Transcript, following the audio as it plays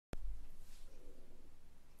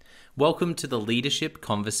Welcome to the Leadership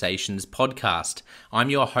Conversations podcast. I'm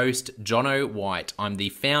your host, Owoh White. I'm the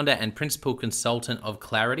founder and principal consultant of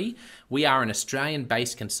Clarity. We are an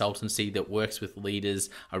Australian-based consultancy that works with leaders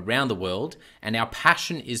around the world, and our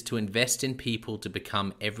passion is to invest in people to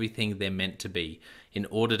become everything they're meant to be in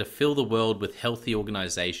order to fill the world with healthy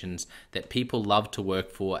organizations that people love to work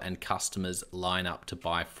for and customers line up to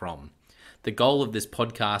buy from. The goal of this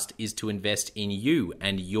podcast is to invest in you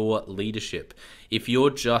and your leadership. If you're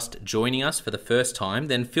just joining us for the first time,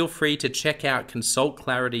 then feel free to check out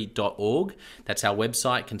consultclarity.org. That's our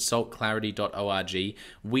website, consultclarity.org.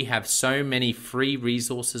 We have so many free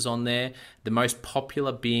resources on there, the most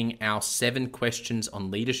popular being our 7 Questions on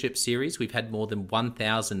Leadership series. We've had more than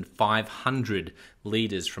 1,500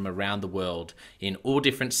 leaders from around the world in all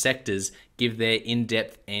different sectors give their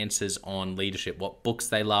in-depth answers on leadership, what books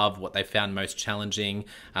they love, what they found most challenging,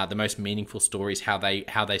 the most meaningful stories, how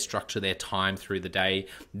they structure their time through the day.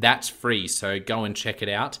 That's free, so go and check it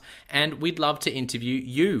out. And we'd love to interview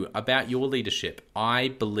you about your leadership. I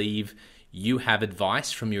believe you have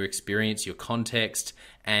advice from your experience, your context,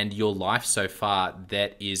 and your life so far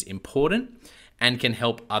that is important and can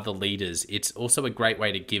help other leaders. It's also a great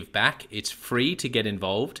way to give back. It's free to get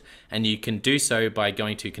involved, and you can do so by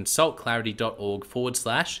going to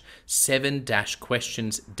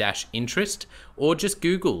consultclarity.org/7-questions-interest, or just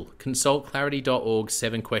Google consultclarity.org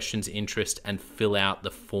 7 questions interest and fill out the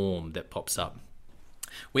form that pops up.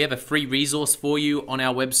 We have a free resource for you on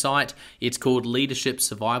our website. It's called Leadership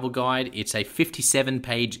Survival Guide. It's a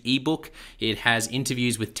 57-page ebook. It has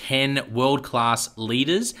interviews with 10 world-class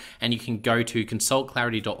leaders, and you can go to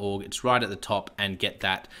consultclarity.org. It's right at the top, and get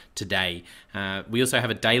that today. We also have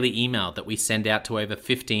a daily email that we send out to over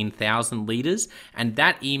 15,000 leaders, and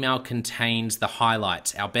that email contains the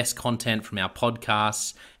highlights, our best content from our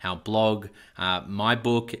podcasts, our blog, my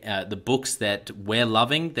book, the books that we're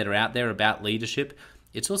loving that are out there about leadership.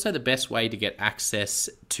 It's also the best way to get access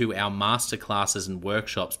to our masterclasses and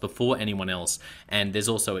workshops before anyone else. And there's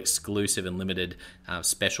also exclusive and limited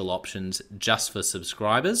special options just for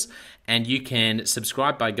subscribers. And you can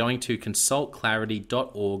subscribe by going to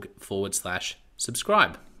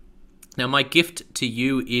consultclarity.org/subscribe. Now, my gift to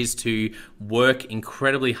you is to work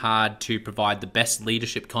incredibly hard to provide the best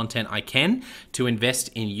leadership content I can to invest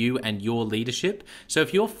in you and your leadership. So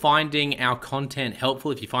if you're finding our content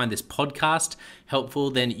helpful, if you find this podcast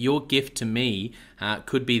helpful, then your gift to me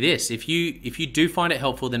could be this. If you do find it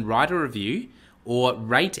helpful, then write a review or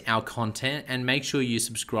rate our content and make sure you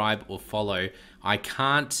subscribe or follow. I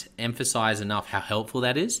can't emphasize enough how helpful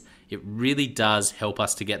that is. It really does help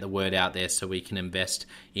us to get the word out there so we can invest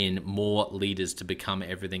in more leaders to become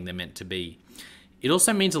everything they're meant to be. It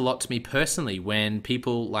also means a lot to me personally when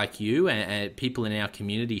people like you and people in our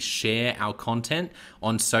community share our content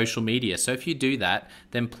on social media. So if you do that,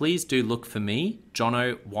 then please do look for me,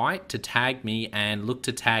 Owoh White, to tag me, and look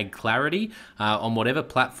to tag Clarity on whatever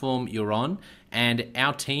platform you're on. And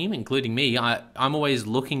our team, including me, I'm always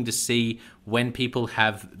looking to see when people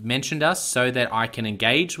have mentioned us so that I can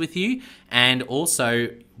engage with you. And also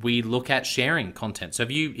we look at sharing content. So if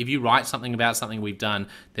you write something about something we've done,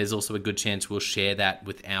 there's also a good chance we'll share that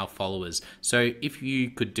with our followers. So if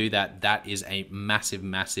you could do that, that is a massive,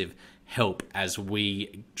 massive help as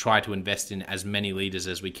we try to invest in as many leaders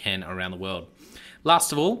as we can around the world.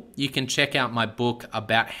 Last of all, you can check out my book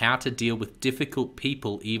about how to deal with difficult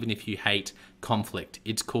people even if you hate conflict.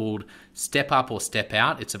 It's called Step Up or Step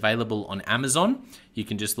Out. It's available on Amazon. You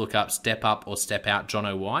can just look up Step Up or Step Out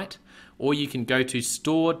Owoh White, or you can go to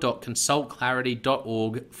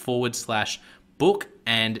store.consultclarity.org/book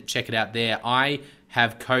and check it out there. I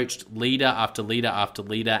have coached leader after leader after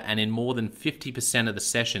leader, and in more than 50% of the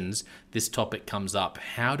sessions, this topic comes up.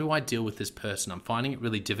 How do I deal with this person? I'm finding it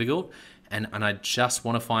really difficult, and I just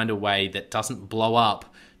want to find a way that doesn't blow up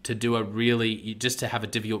to just to have a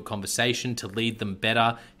difficult conversation, to lead them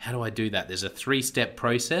better. How do I do that? There's a 3-step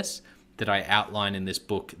process that I outline in this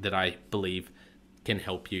book that I believe can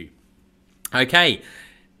help you. Okay,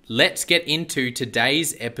 let's get into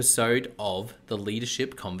today's episode of the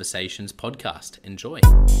Leadership Conversations podcast. Enjoy.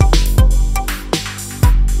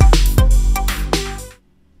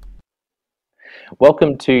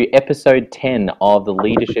 Welcome to episode 10 of the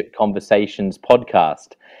Leadership Conversations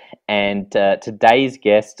podcast. And today's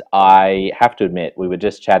guest, I have to admit, we were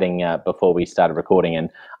just chatting before we started recording, and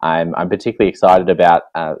I'm particularly excited about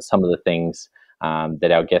some of the things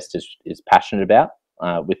that our guest is passionate about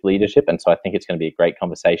with leadership, and so I think it's going to be a great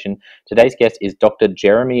conversation. Today's guest is Dr.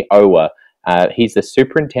 Jeremy Owoh. He's the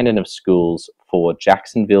Superintendent of Schools for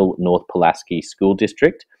Jacksonville North Pulaski School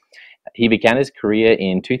District, He began his career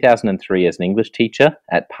in 2003 as an English teacher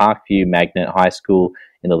at Parkview Magnet High School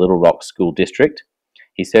in the Little Rock School District.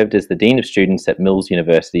 He served as the Dean of Students at Mills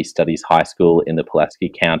University Studies High School in the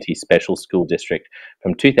Pulaski County Special School District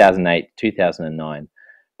from 2008 to 2009,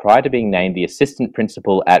 prior to being named the Assistant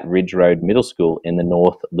Principal at Ridge Road Middle School in the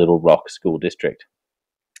North Little Rock School District.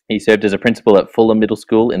 He served as a principal at Fuller Middle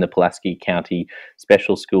School in the Pulaski County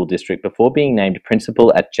Special School District before being named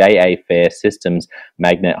principal at J.A. Fair Systems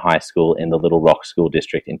Magnet High School in the Little Rock School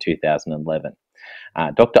District in 2011.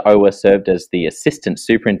 Dr. Owoh served as the Assistant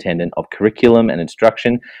Superintendent of Curriculum and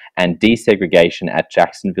Instruction and Desegregation at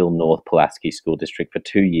Jacksonville North Pulaski School District for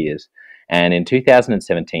 2 years. And in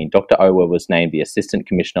 2017, Dr. Owoh was named the Assistant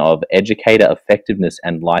Commissioner of Educator Effectiveness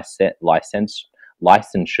and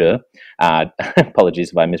Licensure,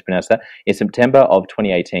 apologies if I mispronounced that. In September of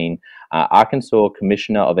 2018, Arkansas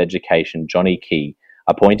Commissioner of Education Johnny Key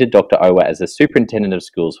appointed Dr. Owoh as the Superintendent of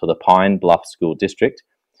Schools for the Pine Bluff School District.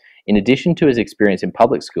 In addition to his experience in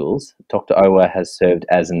public schools, Dr. Owoh has served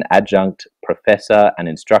as an adjunct professor and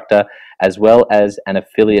instructor, as well as an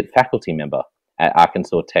affiliate faculty member at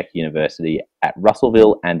Arkansas Tech University at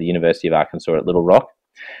Russellville and the University of Arkansas at Little Rock.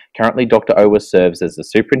 Currently, Dr. Owoh serves as the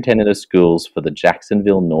Superintendent of Schools for the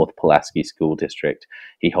Jacksonville North Pulaski School District.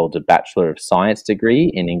 He holds a Bachelor of Science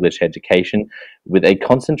degree in English Education with a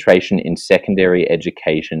concentration in secondary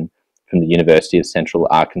education from the University of Central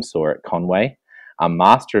Arkansas at Conway, a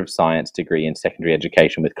Master of Science degree in secondary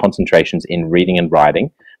education with concentrations in reading and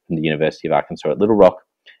writing from the University of Arkansas at Little Rock,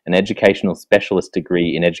 an educational specialist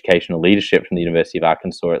degree in educational leadership from the University of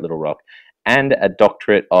Arkansas at Little Rock, and a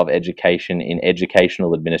doctorate of education in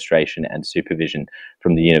educational administration and supervision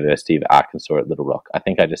from the University of Arkansas at Little Rock. I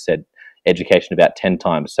think I just said education about 10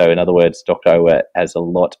 times. So in other words, Dr. Owoh has a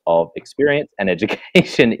lot of experience and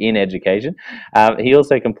education in education. He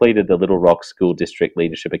also completed the Little Rock School District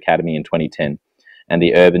Leadership Academy in 2010 and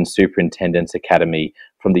the Urban Superintendent's Academy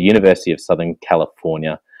from the University of Southern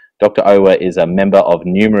California. Dr. Owoh is a member of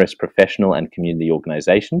numerous professional and community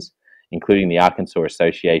organizations, including the Arkansas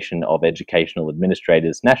Association of Educational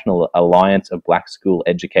Administrators, National Alliance of Black School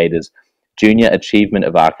Educators, Junior Achievement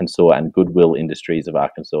of Arkansas, and Goodwill Industries of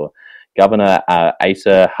Arkansas. Governor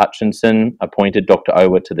Asa Hutchinson appointed Dr.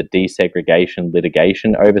 Owoh to the Desegregation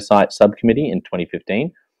Litigation Oversight Subcommittee in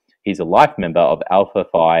 2015. He's a life member of Alpha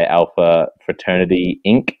Phi Alpha Fraternity,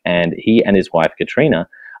 Inc., and he and his wife, Katrina,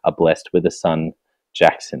 are blessed with a son,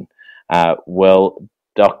 Jackson. Well,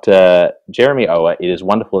 Dr. Jeremy Owoh, it is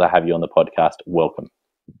wonderful to have you on the podcast. Welcome.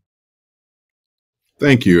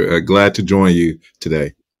 Thank you. Glad to join you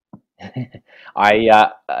today.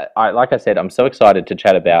 I like I said, I'm so excited to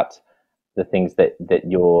chat about the things that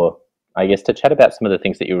you're, I guess, to chat about some of the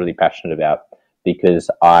things that you're really passionate about, because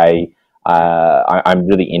I'm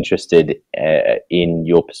really interested in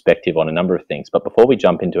your perspective on a number of things. But before we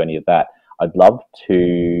jump into any of that, I'd love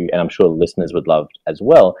to, and I'm sure listeners would love as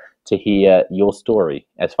well, to hear your story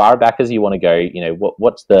as far back as you want to go. You know,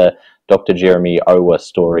 what's the Dr. Jeremy Owoh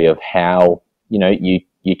story of how, you know,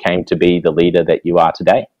 you came to be the leader that you are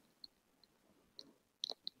today?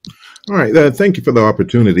 All right. Thank you for the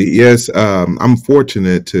opportunity. Yes, I'm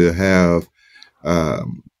fortunate to have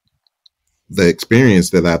the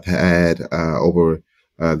experience that I've had over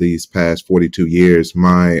these past 42 years.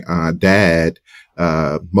 My dad,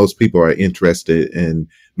 most people are interested in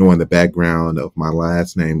knowing the background of my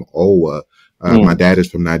last name, Owoh. My dad is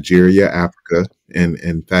from Nigeria, Africa, and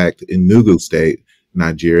in fact, in Enugu State,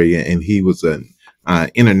 Nigeria, and he was an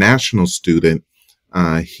international student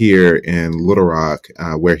here in Little Rock,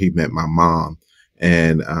 where he met my mom,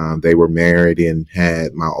 and they were married and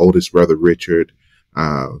had my oldest brother, Richard,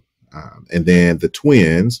 and then the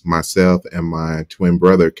twins, myself and my twin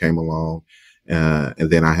brother, came along, and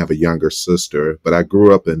then I have a younger sister. But I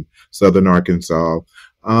grew up in Southern Arkansas,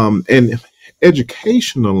 and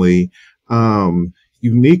educationally,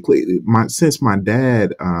 uniquely, since my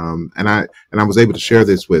dad, and I was able to share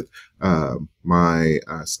this with my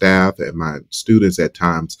staff and my students at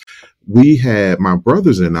times. My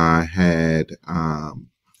brothers and I had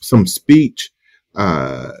some speech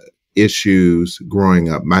issues growing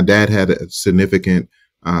up. My dad had a significant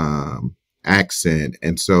accent,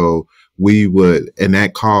 and so and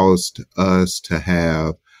that caused us to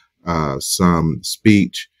have some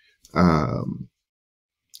speech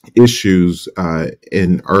issues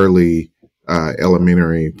in early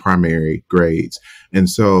elementary, primary grades. And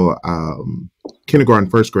so kindergarten,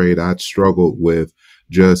 first grade, I struggled with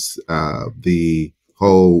just the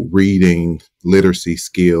whole reading literacy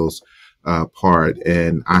skills part.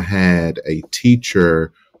 And I had a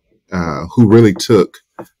teacher who really took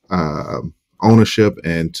ownership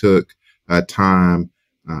and took time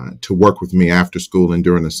to work with me after school and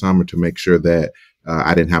during the summer to make sure that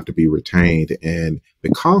I didn't have to be retained. And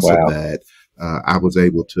because of Wow. that, I was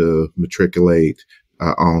able to matriculate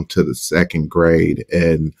on to the second grade.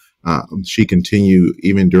 And she continued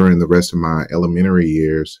even during the rest of my elementary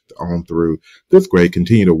years on through fifth grade,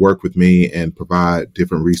 continue to work with me and provide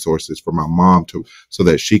different resources for my mom to so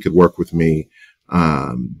that she could work with me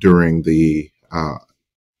during the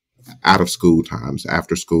out of school times,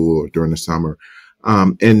 after school or during the summer.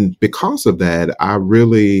 And because of that, I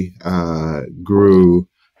really grew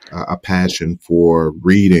a passion for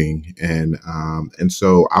reading, and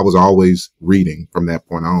so I was always reading from that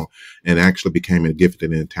point on, and actually became a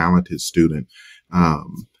gifted and talented student.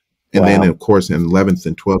 Um, and then, Wow. of course, in 11th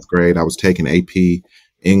and 12th grade, I was taking AP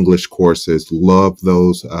English courses. Loved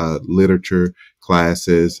those literature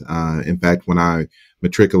classes. In fact, when I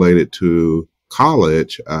matriculated to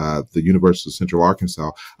college, the University of Central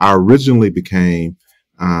Arkansas, I originally became,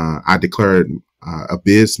 I declared a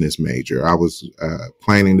business major. I was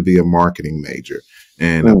planning to be a marketing major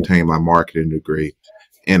and Mm. obtain my marketing degree.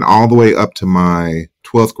 And all the way up to my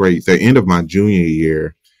 12th grade, the end of my junior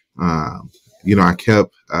year, um, I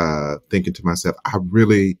kept thinking to myself,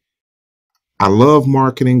 I love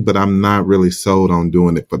marketing, but I'm not really sold on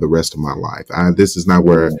doing it for the rest of my life. This is not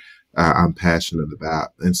where Mm. I'm passionate about.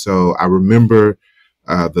 And so I remember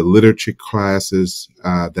the literature classes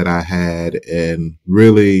that I had and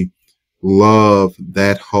really love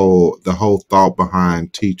the whole thought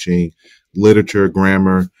behind teaching literature,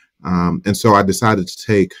 grammar. And so I decided to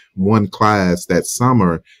take one class that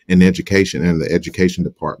summer in education in the education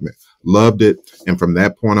department. Loved it. And from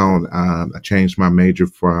that point on, I changed my major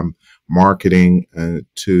from marketing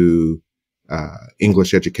to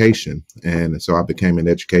English education. And so I became an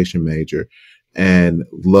education major and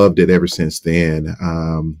loved it ever since then.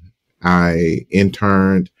 I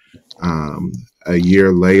interned um, a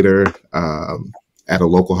year later at a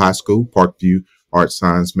local high school, Parkview Art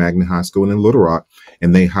Science Magnet High School in Little Rock,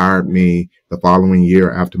 and they hired me the following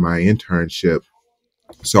year after my internship.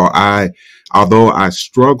 So although I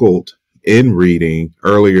struggled in reading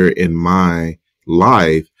earlier in my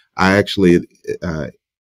life, I actually uh,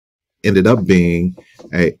 ended up being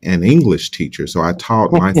an English teacher. So I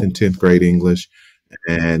taught ninth and 10th grade English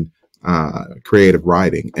and creative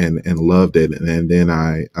writing and loved it. And then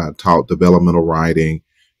I taught developmental writing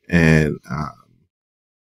and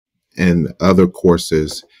and other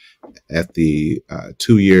courses at the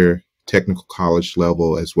 2 year technical college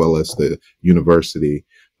level as well as the university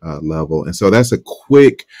level. And so that's a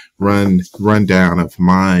quick rundown of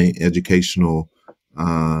my educational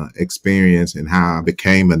experience and how I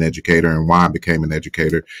became an educator and why I became an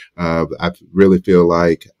educator. I really feel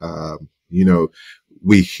like,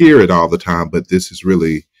 we hear it all the time, but this is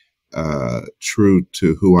really true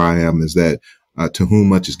to who I am is that to whom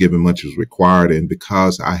much is given, much is required. And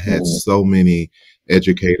because I had Mm. so many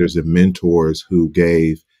educators and mentors who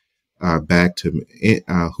gave back to me,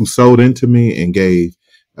 who sold into me and gave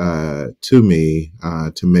to me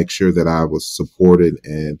to make sure that I was supported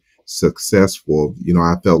and successful.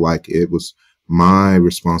 I felt like it was my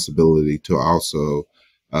responsibility to also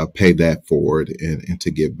pay that forward and to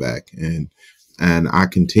give back. And I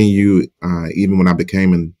continue, even when I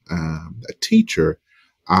became a teacher,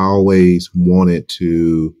 I always wanted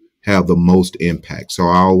to have the most impact. So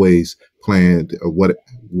I always planned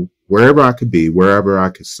wherever I could be, wherever I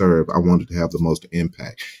could serve, I wanted to have the most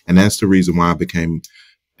impact. And that's the reason why I became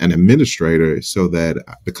an administrator, so that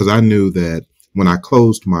because I knew that when I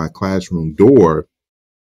closed my classroom door,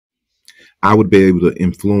 I would be able to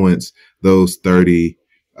influence those 30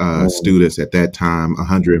 Mm. students at that time,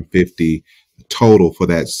 150 total for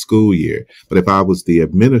that school year. But if I was the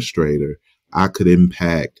administrator, I could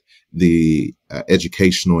impact the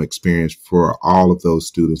educational experience for all of those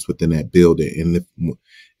students within that building. And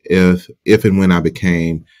if and when I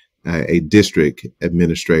became a district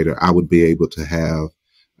administrator, I would be able to have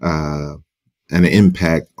uh, an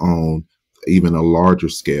impact on even a larger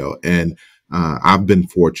scale. And I've been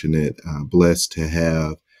fortunate, blessed to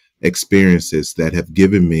have experiences that have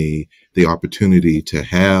given me the opportunity to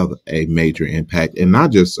have a major impact, and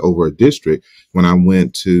not just over a district. When I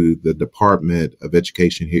went to the Department of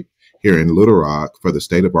Education here in Little Rock for the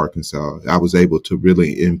state of Arkansas, I was able to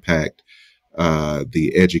really impact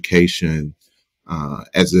the education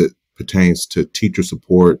as it pertains to teacher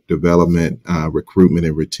support, development, recruitment,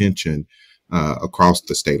 and retention across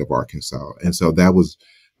the state of Arkansas. And so that was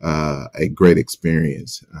a great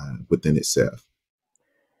experience within itself.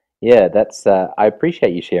 Yeah, that's. I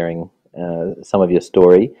appreciate you sharing some of your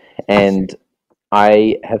story, and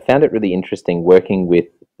I have found it really interesting working with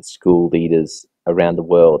school leaders around the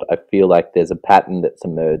world, I feel like there's a pattern that's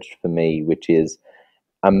emerged for me, which is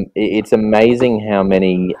it's amazing how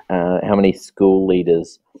many school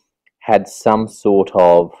leaders had some sort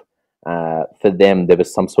of for them there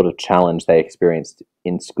was some sort of challenge they experienced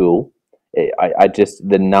in school. I just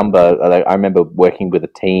the number I remember working with a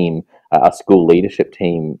team, a school leadership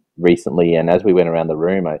team recently, and as we went around the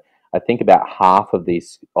room, I think about half of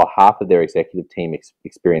these or half of their executive team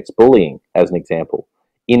experienced bullying as an example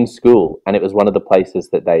in school, and it was one of the places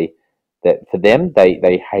that for them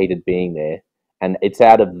they hated being there, and it's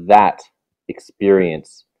out of that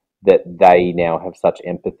experience that they now have such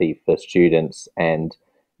empathy for students, and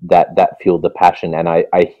that fueled the passion. And I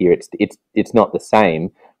hear it's not the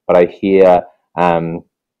same, but I hear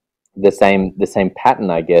the same pattern,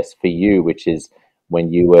 I guess, for you, which is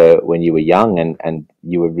when you were young and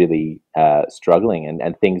you were really struggling,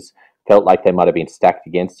 and things felt like they might have been stacked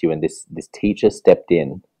against you, and this teacher stepped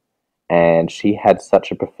in, and she had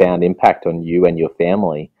such a profound impact on you and your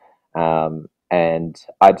family. And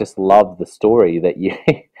I just love the story that you,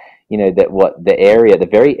 you know, that what the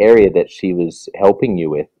very area that she was helping you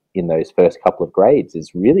with in those first couple of grades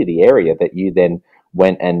is really the area that you then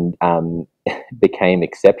went and became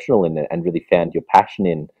exceptional in it and really found your passion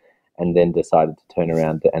in, and then decided to turn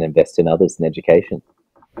around and invest in others in education.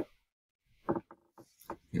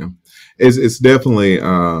 Yeah, it's definitely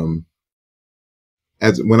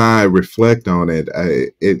as when I reflect on it,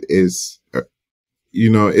 it is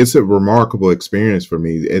it's a remarkable experience for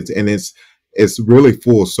me. It's really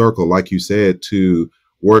full circle, like you said, to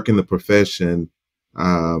work in the profession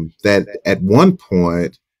that at one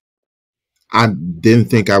point I didn't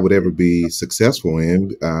think I would ever be successful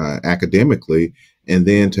in academically, and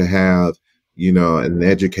then to have an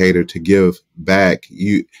educator to give back.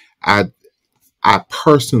 I I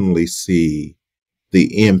personally see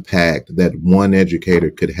the impact that one educator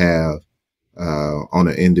could have on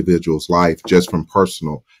an individual's life just from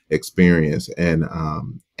personal experience, and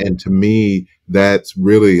to me, that's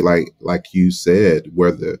really like you said,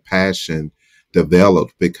 where the passion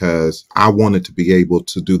developed, because I wanted to be able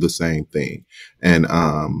to do the same thing. And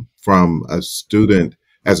from a student,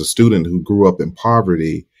 as a student who grew up in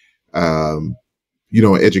poverty, um,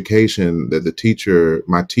 education, that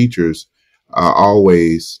my teachers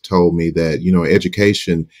always told me that,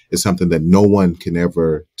 education is something that no one can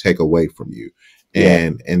ever take away from you.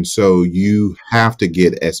 Yeah. And so you have to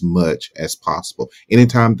get as much as possible.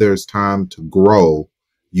 Anytime there's time to grow,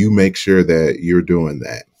 you make sure that you're doing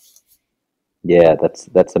that. Yeah,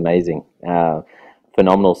 that's amazing.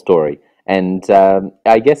 Phenomenal story. And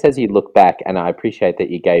I guess as you look back, and I appreciate that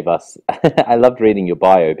you gave us, I loved reading your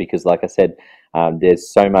bio because, like I said,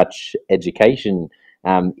 there's so much education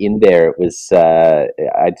in there. It was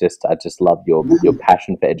I just loved your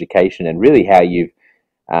passion for education, and really how you've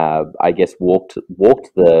I guess walked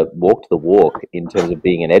the walk in terms of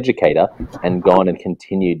being an educator, and gone and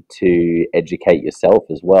continued to educate yourself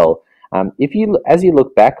as well. If you As you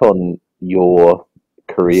look back on your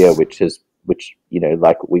career, which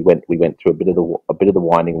like we went through a bit of the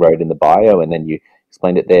winding road in the bio, and then you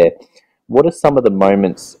explained it there. What are some of the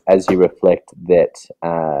moments as you reflect that,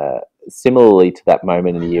 similarly to that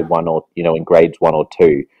moment in year one, or in grades 1 or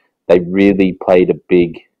 2, they really played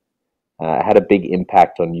had a big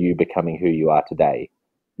impact on you becoming who you are today?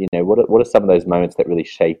 What are some of those moments that really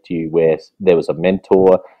shaped you, where there was a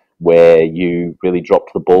mentor, where you really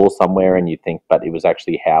dropped the ball somewhere and you think, but it was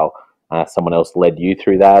actually how someone else led you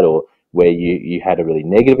through that, or where you had a really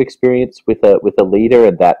negative experience with a leader,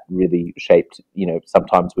 and that really shaped,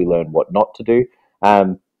 sometimes we learn what not to do.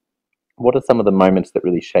 What are some of the moments that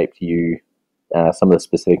really shaped you, some of the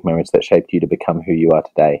specific moments that shaped you to become who you are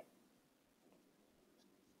today?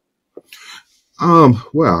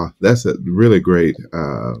 Well, that's a really great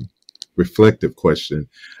reflective question.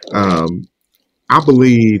 Um, I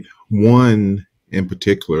believe one in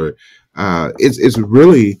particular, it's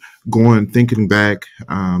really thinking back,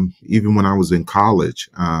 even when I was in college,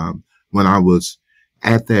 when I was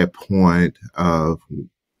at that point of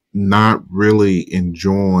not really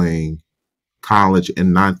enjoying college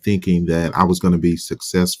and not thinking that I was going to be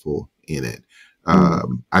successful in it.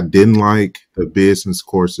 I didn't like the business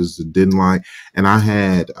courses. And I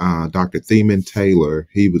had Dr. Theman Taylor.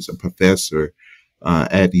 He was a professor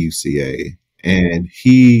at UCA, and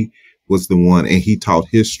he was the one, and he taught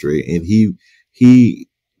history. And he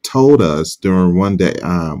told us during one day,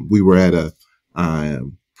 we were at a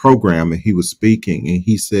program, and he was speaking, and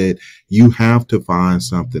he said, you have to find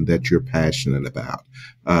something that you're passionate about.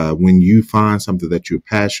 When you find something that you're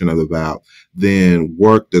passionate about, then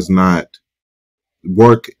work is not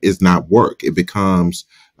work. It becomes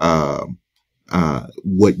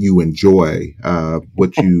what you enjoy,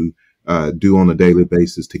 what you do on a daily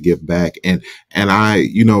basis to give back. And I,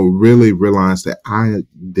 really realized that I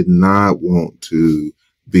did not want to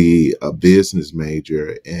be a business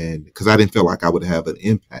major, and because I didn't feel like I would have an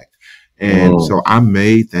impact. And Mm. so I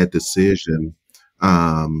made that decision.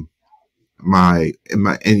 Um, I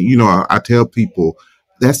tell people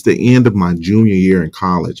that's the end of my junior year in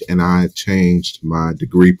college, and I changed my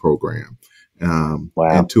degree program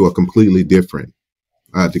Wow. into a completely different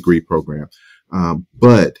degree program.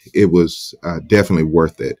 But it was definitely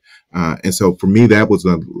worth it. And so for me, that was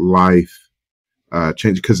a life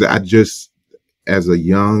change, because I just, as a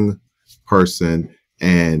young person,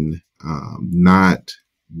 and not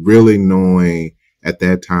really knowing at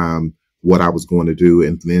that time what I was going to do,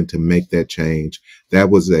 and then to make that change, that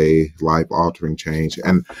was a life altering change.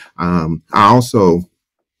 And I also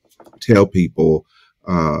tell people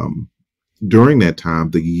um, during that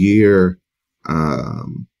time, the year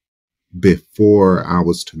um, before I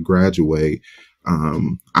was to graduate,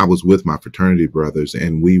 I was with my fraternity brothers,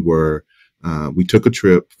 and we took a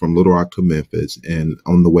trip from Little Rock to Memphis. And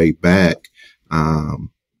on the way back,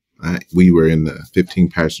 um, we were in the 15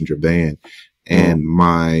 passenger van, and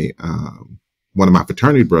one of my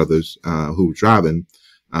fraternity brothers, who was driving,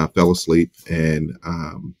 fell asleep, and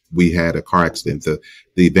we had a car accident.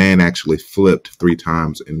 The van actually flipped 3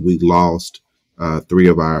 times, and we lost 3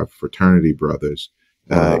 of our fraternity brothers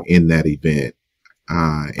Wow. in that event,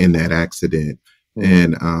 in that accident.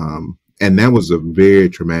 Mm. And that was a very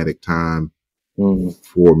traumatic time Mm.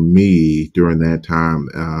 for me during that time.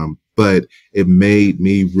 But it made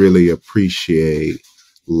me really appreciate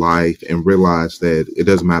life and realize that it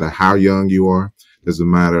doesn't matter how young you are, doesn't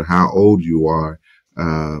matter how old you are.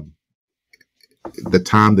 Uh, the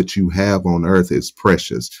time that you have on earth is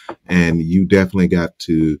precious, and you definitely got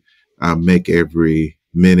to make every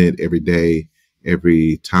minute, every day,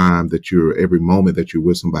 every moment that you're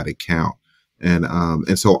with somebody count.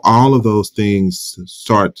 And so all of those things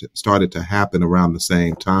started to happen around the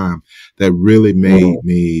same time, that really Mm. made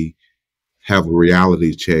me have a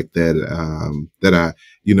reality check that I,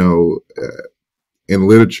 you know, in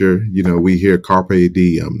literature, we hear carpe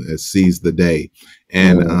diem, seize the day,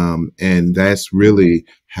 Mm. and that's really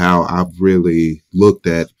how I've really looked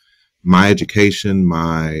at my education,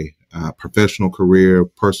 my professional career,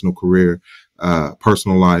 personal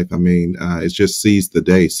life. I mean, it's just seize the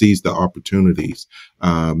day, seize the opportunities,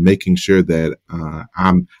 making sure that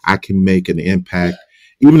I can make an impact,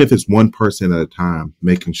 even if it's one person at a time.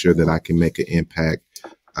 Making sure that I can make an impact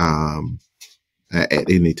um, at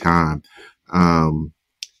any time. Um,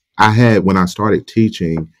 when I started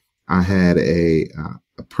teaching, I had a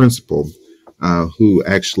principal who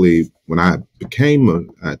actually, when I became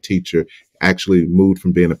a teacher, actually moved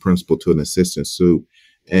from being a principal to an assistant soup.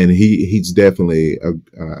 And he's definitely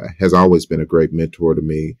has always been a great mentor to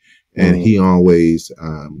me. And Mm. he always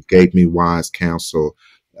gave me wise counsel.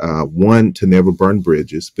 One, to never burn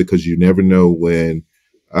bridges, because you never know when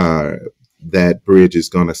uh, that bridge is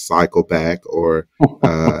going to cycle back, or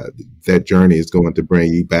uh, that journey is going to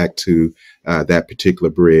bring you back to that particular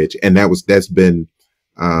bridge. And that's been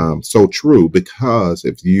so true, because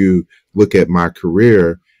if you look at my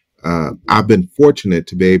career, I've been fortunate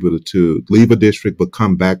to be able to leave a district but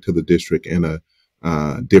come back to the district in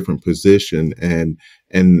a different position. And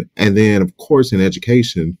then, of course, in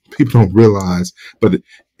education, people don't realize, but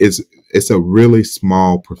it's it's a really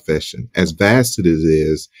small profession. As vast as it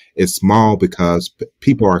is, it's small because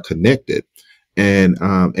people are connected, and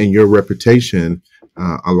your reputation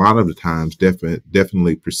a lot of the times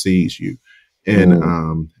definitely precedes you.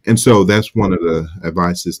 Mm. And so that's one of the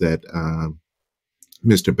advices that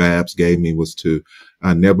Mr. Babs gave me, was to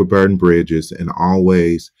never burn bridges, and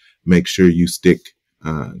always make sure you stick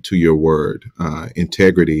to your word.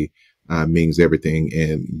 Integrity means everything,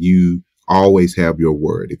 and you always have your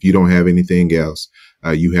word. If you don't have anything else,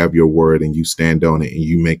 you have your word, and you stand on it, and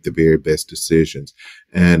you make the very best decisions.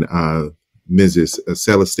 And Mrs.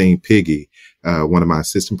 Celestine Piggy, one of my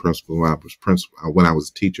assistant principals when I was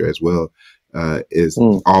a teacher as well, is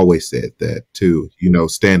Mm. always said that too.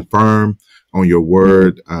 Stand firm on your Mm.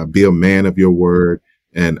 word, be a man of your word,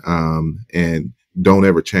 and don't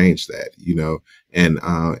ever change that.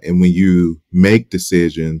 And when you make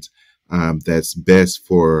decisions that's best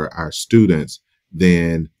for our students,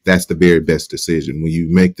 then that's the very best decision. When you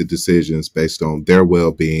make the decisions based on their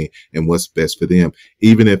well-being and what's best for them,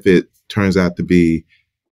 even if it turns out to be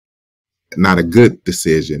not a good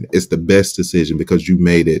decision, it's the best decision because you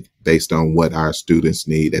made it based on what our students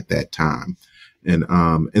need at that time. And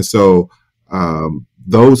so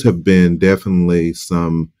those have been definitely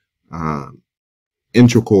some um,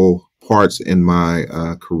 integral parts in my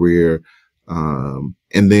career.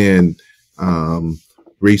 And then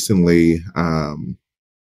recently,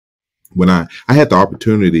 when I had the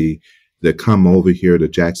opportunity to come over here to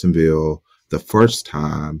Jacksonville the first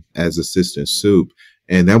time as assistant soup,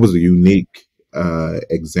 and that was a unique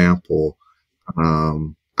example.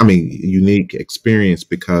 Unique experience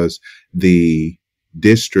because the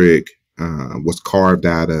district was carved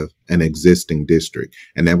out of an existing district,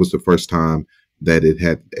 and that was the first time that it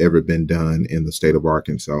had ever been done in the state of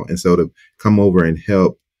Arkansas. And so to come over and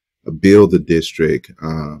help build the district,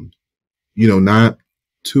 not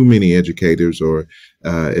too many educators or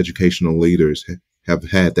educational leaders have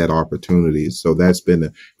had that opportunity. So that's been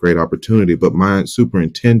a great opportunity. But my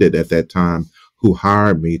superintendent at that time who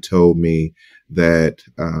hired me told me that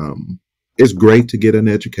it's great to get an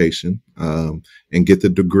education and get the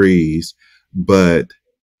degrees, but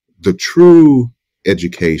the true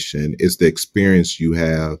education is the experience you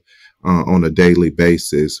have on a daily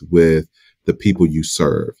basis with the people you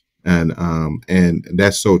serve. And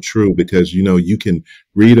that's so true because, you can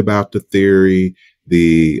read about the theory,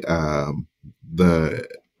 the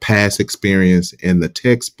past experience in the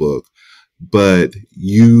textbook, but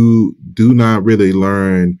you do not really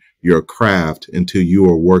learn your craft until you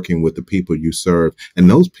are working with the people you serve. And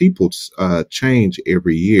those people change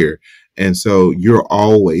every year. And so you're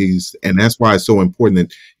always, and that's why it's so important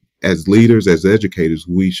that as leaders, as educators,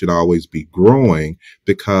 we should always be growing,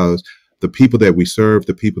 because the people that we serve,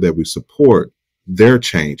 the people that we support, they're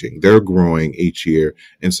changing, they're growing each year.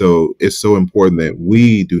 And so it's so important that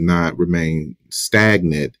we do not remain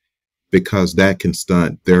stagnant, because that can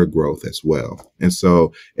stunt their growth as well. And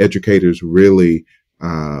so educators really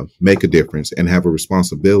make a difference and have a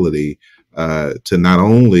responsibility to not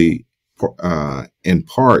only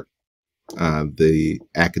impart the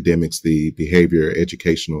academics, the behavior,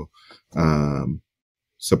 educational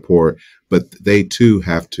support, but they too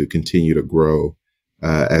have to continue to grow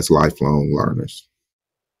as lifelong learners.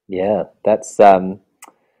 Yeah, that's so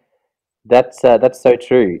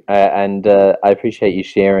true, and I appreciate you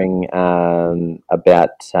sharing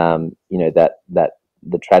about that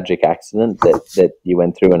the tragic accident that you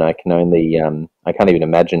went through, and I can only I can't even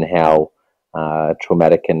imagine how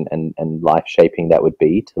traumatic and life shaping that would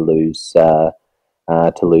be to lose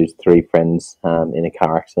three friends in a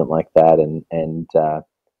car accident like that, and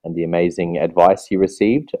the amazing advice you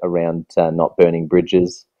received around not burning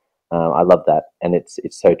bridges. I love that, and it's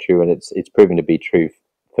so true, and it's proven to be true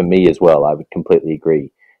for me as well. I would completely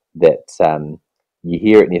agree that you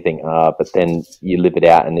hear it and you think, but then you live it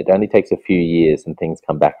out, and it only takes a few years, and things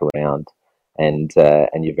come back around, and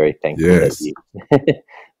you're very thankful that Yes. you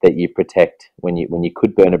that you protect when you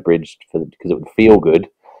could burn a bridge because it would feel good.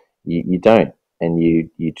 You don't, and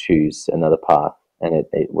you choose another path, and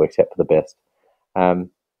it works out for the best.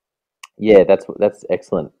 Yeah, that's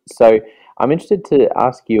excellent. So I'm interested to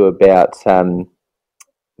ask you about for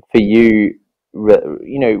you,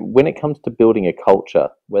 when it comes to building a culture,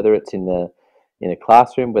 whether it's in a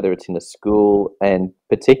classroom, whether it's in a school, and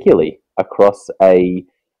particularly across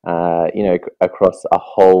across a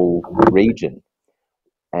whole region,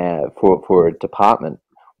 for a department,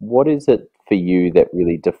 what is it for you that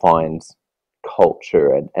really defines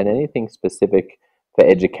culture, and anything specific for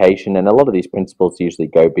education? And a lot of these principles usually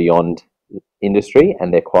go beyond industry,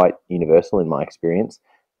 and they're quite universal in my experience,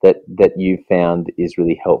 that you found is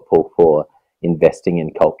really helpful for investing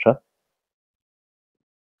in culture.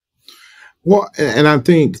 Well, and I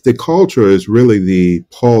think the culture is really the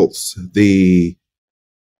pulse, the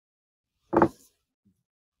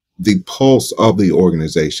pulse of the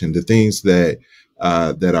organization, the things that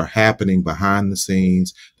are happening behind the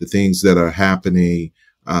scenes, the things that are happening,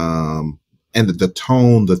 and the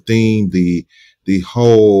tone, the theme, the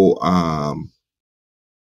whole, I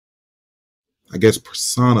guess,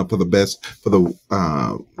 persona, for the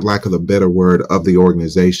lack of a better word, of the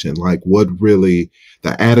organization. Like what really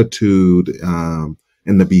the attitude and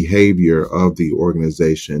the behavior of the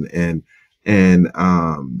organization, and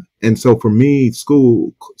so for me,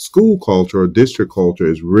 school culture or district culture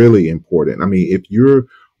is really important. I mean, if you're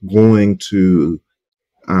going to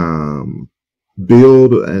um,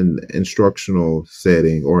 build an instructional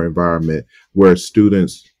setting or environment where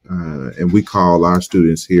students, and we call our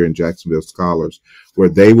students here in Jacksonville scholars, where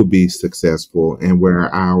they will be successful and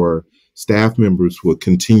where our staff members will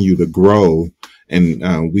continue to grow,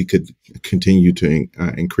 and we could continue to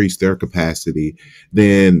increase their capacity,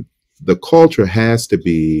 then the culture has to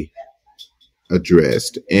be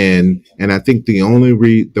addressed. And I think the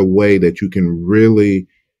way that you can really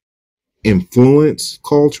influence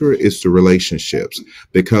culture is the relationships,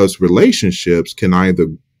 because relationships can either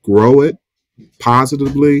grow it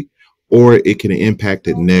positively or it can impact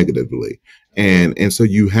it negatively. And so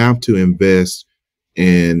you have to invest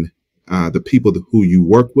in the people who you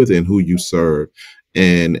work with and who you serve,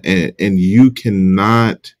 and you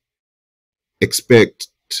cannot expect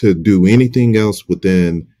to do anything else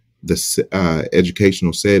within the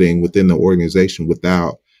educational setting within the organization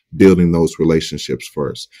without building those relationships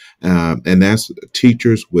first. And that's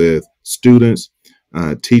teachers with students,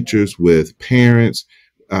 teachers with parents,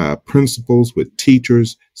 principals with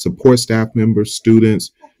teachers, support staff members,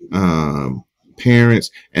 students,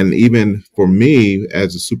 parents, and even for me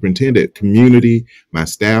as a superintendent, community, my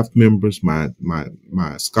staff members, my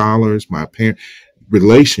scholars, my parents,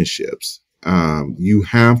 relationships. You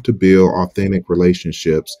have to build authentic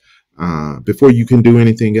relationships before you can do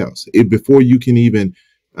anything else. Before you can even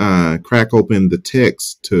crack open the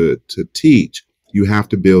text to teach, you have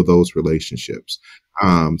to build those relationships.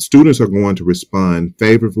 Students are going to respond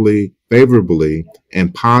favorably,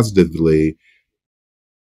 and positively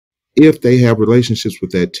if they have relationships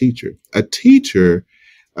with that teacher. A teacher,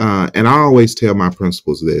 and I always tell my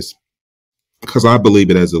principals this, because I believe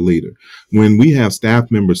it as a leader. When we have staff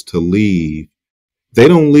members to leave, they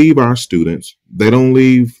don't leave our students. They don't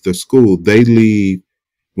leave the school. They leave,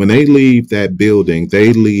 when they leave that building,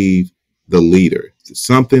 they leave the leader.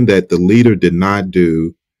 Something that the leader did not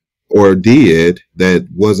do or did that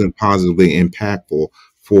wasn't positively impactful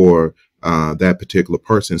for that particular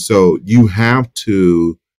person. So you have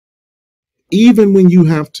to, even when you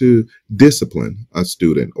have to discipline a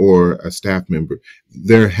student or a staff member,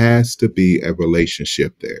 there has to be a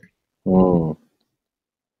relationship there. Mm.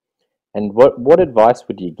 And what advice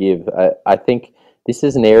would you give? I think this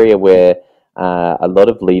is an area where a lot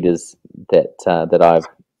of leaders that I've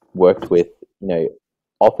worked with,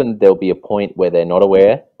 often there'll be a point where they're not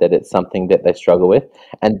aware that it's something that they struggle with,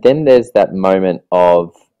 and then there's that moment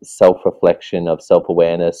of self-reflection, of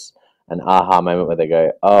self-awareness, an aha moment where they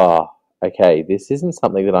go, "Oh, okay, this isn't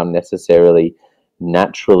something that I'm necessarily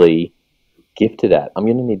naturally gifted at. I'm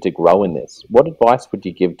going to need to grow in this." What advice would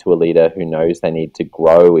you give to a leader who knows they need to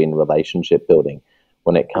grow in relationship building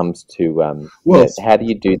when it comes to, Well, how do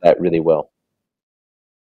you do that really well?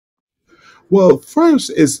 well,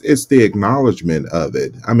 first it's the acknowledgement of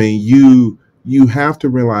it. I mean, you have to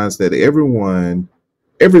realize that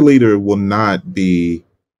every leader will not be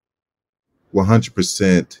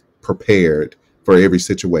 100% prepared for every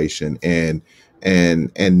situation, and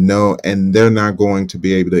no, and they're not going to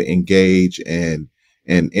be able to engage and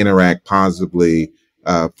interact positively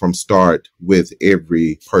from start with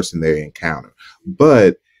every person they encounter.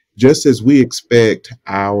 But just as we expect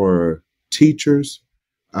our teachers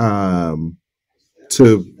um,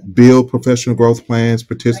 to build professional growth plans,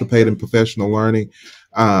 participate in professional learning,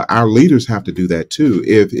 our leaders have to do that too.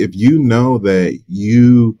 If you know that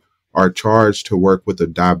you are charged to work with a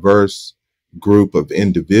diverse group of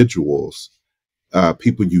individuals,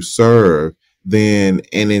 people you serve, then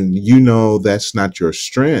you know that's not your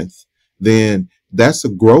strength, then that's a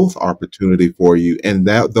growth opportunity for you, and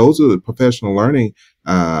that those are the professional learning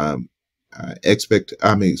um,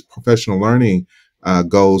 professional learning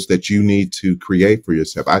goals that you need to create for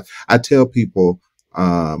yourself. I tell people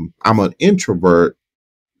I'm an introvert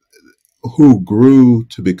who grew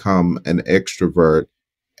to become an extrovert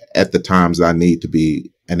at the times I need to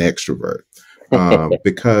be an extrovert,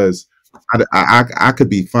 because I could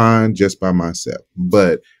be fine just by myself,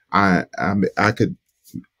 but I could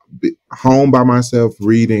be home by myself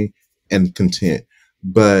reading and content.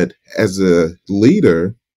 But as a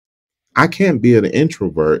leader, I can't be an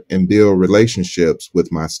introvert and build relationships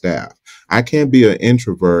with my staff. I can't be an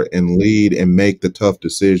introvert and lead and make the tough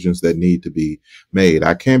decisions that need to be made.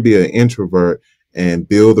 I can't be an introvert and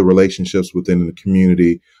build the relationships within the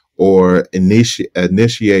community or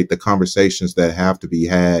initiate the conversations that have to be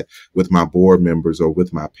had with my board members or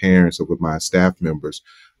with my parents or with my staff members.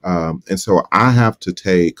 And so I have to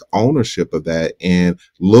take ownership of that and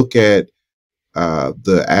look at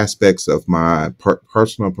the aspects of my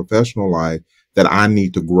personal and professional life that I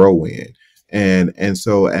need to grow in. And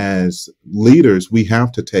so as leaders, we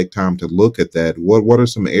have to take time to look at that. What are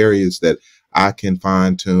some areas that I can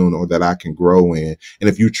fine tune or that I can grow in? And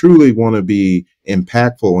if you truly want to be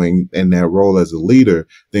impactful in that role as a leader,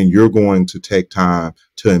 then you're going to take time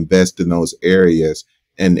to invest in those areas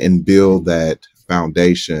and build that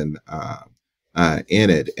foundation in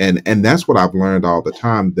it. And that's what I've learned all the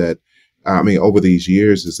time, that over these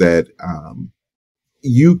years, is that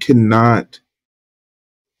you cannot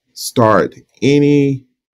start any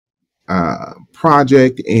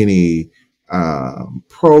project, any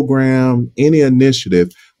program, any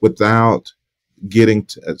initiative without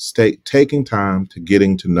taking time to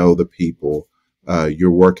getting to know the people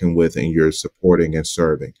you're working with and you're supporting and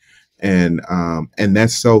serving. And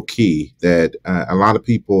that's so key that a lot of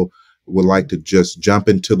people would like to just jump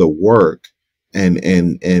into the work and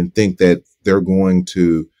think that they're going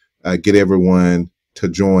to get everyone to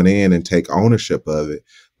join in and take ownership of it.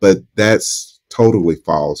 But that's totally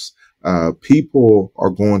false. People are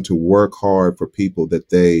going to work hard for people that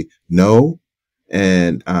they know,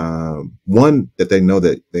 and one, that they know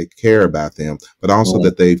that they care about them, but also Mm.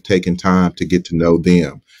 that they've taken time to get to know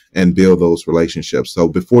them and build those relationships. So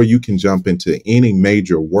before you can jump into any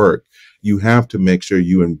major work, you have to make sure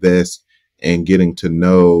you invest in getting to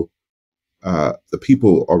know the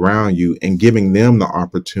people around you and giving them the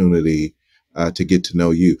opportunity to get to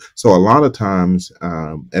know you. So a lot of times,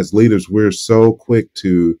 as leaders, we're so quick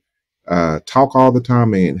to talk all the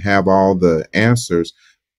time and have all the answers,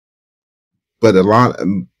 but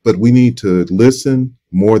we need to listen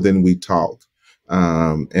more than we talk,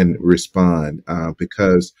 and respond,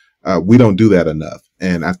 because we don't do that enough.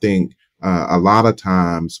 And I think a lot of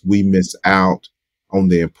times we miss out on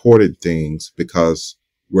the important things because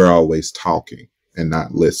we're always talking and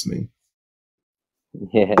not listening.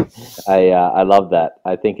 Yeah, I love that.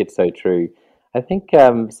 I think it's so true. I think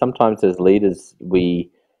sometimes as leaders we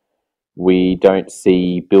don't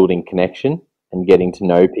see building connection and getting to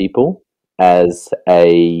know people as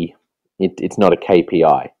it's not a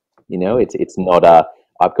KPI. You know, it's not a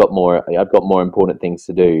I've got more important things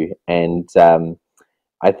to do, and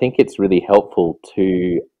I think it's really helpful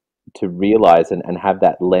to realize and have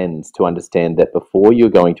that lens to understand that before you're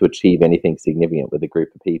going to achieve anything significant with a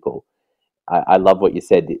group of people, I love what you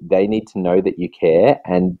said. They need to know that you care,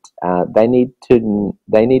 and they need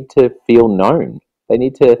to feel known. They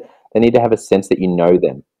need to they need to have a sense that you know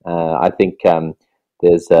them. I think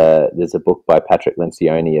there's a book by Patrick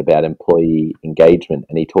Lencioni about employee engagement,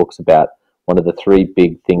 and he talks about one of the three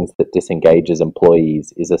big things that disengages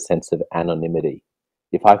employees is a sense of anonymity.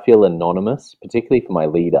 If I feel anonymous, particularly for my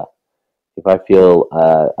leader, if I feel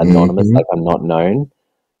anonymous, Hmm. like I'm not known,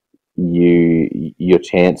 your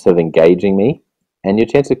chance of engaging me and your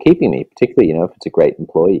chance of keeping me, particularly if it's a great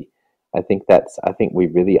employee. I think we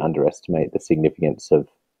really underestimate the significance of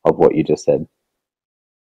what you just said.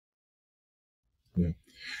 Yeah.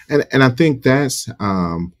 And I think that's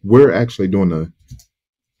we're actually doing a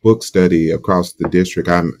book study across the district.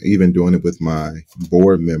 I'm even doing it with my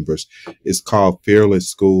board members. It's called Fearless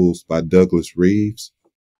Schools by Douglas Reeves.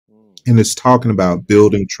 And it's talking about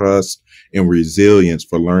building trust and resilience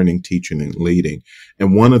for learning, teaching, and leading.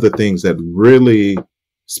 And one of the things that really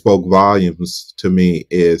spoke volumes to me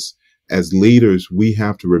is, as leaders, we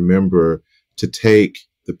have to remember to take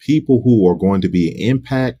the people who are going to be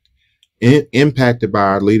impacted by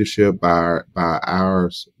our leadership, by our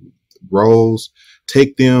roles,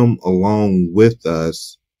 take them along with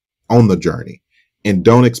us on the journey. And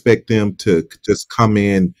don't expect them to just come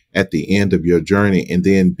in at the end of your journey and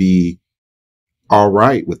then be all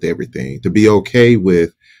right with everything, to be okay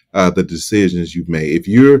with the decisions you've made. If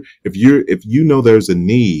you know there's a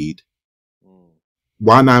need,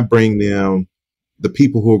 why not bring them, the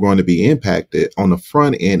people who are going to be impacted on the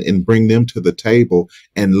front end, and bring them to the table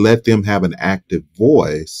and let them have an active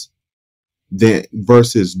voice, then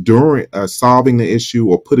versus during solving the issue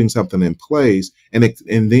or putting something in place, and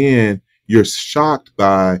then you're shocked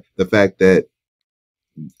by the fact that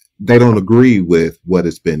they don't agree with what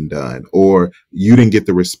has been done, or you didn't get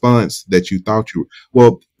the response that you thought you.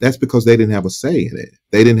 Well, that's because they didn't have a say in it.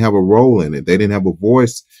 They didn't have a role in it. They didn't have a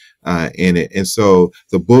voice in it. And so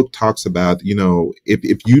the book talks about,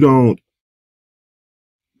 if you don't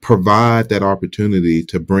provide that opportunity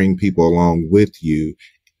to bring people along with you,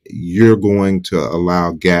 you're going to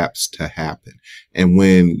allow gaps to happen. And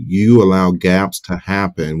when you allow gaps to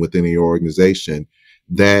happen within your organization,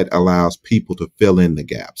 that allows people to fill in the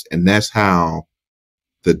gaps. And that's how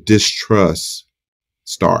the distrust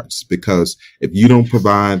starts. Because if you don't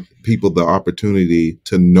provide people the opportunity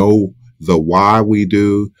to know the why we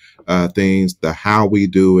do things, the how we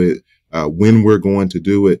do it, when we're going to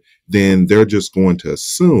do it, then they're just going to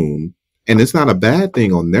assume. And it's not a bad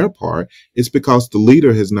thing on their part. It's because the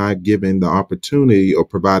leader has not given the opportunity or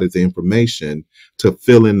provided the information to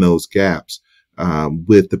fill in those gaps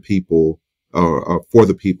with the people, or for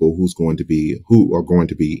the people who are going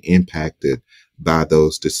to be impacted by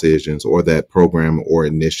those decisions, or that program or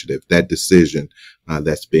initiative, that decision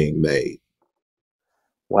that's being made.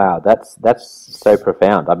 Wow, that's so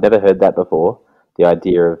profound. I've never heard that before. The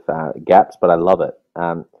idea of gaps, but I love it.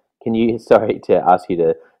 Can you? Sorry to ask you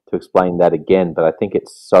to explain that again, but I think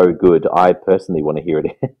it's so good. I personally want to hear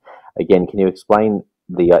it again. Can you explain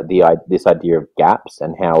this idea of gaps,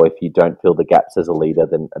 and how if you don't fill the gaps as a leader,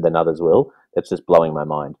 then others will? That's just blowing my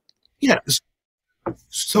mind. Yeah.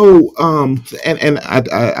 So, and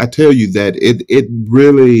I tell you that it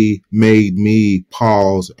really made me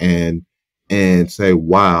pause and say,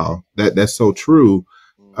 wow, that's so true.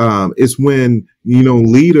 It's when,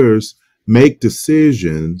 leaders make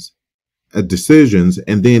decisions, and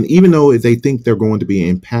then even though they think they're going to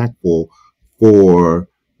be impactful for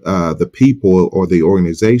the people or the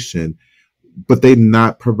organization, but they've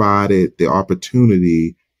not provided the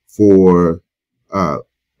opportunity for uh,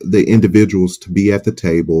 the individuals to be at the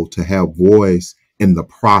table, to have voice in the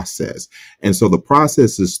process. And so the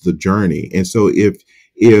process is the journey. And so if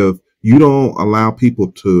you don't allow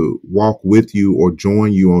people to walk with you or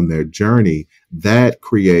join you on their journey, that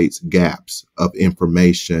creates gaps of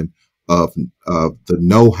information, of the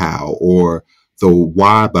know-how, or the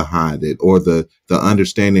why behind it, or the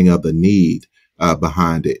understanding of the need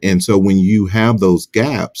behind it. And so when you have those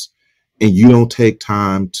gaps and you don't take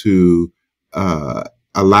time to uh,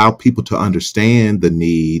 allow people to understand the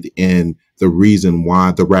need and the reason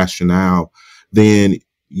why, the rationale, then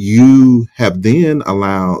you have then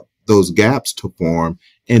allowed those gaps to form.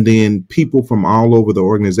 And then people from all over the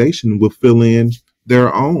organization will fill in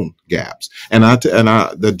their own gaps.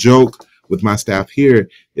 The joke with my staff here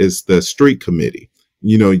is the street committee.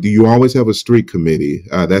 You always have a street committee.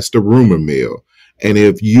 That's the rumor mill. And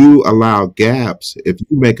if you allow gaps, if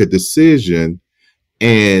you make a decision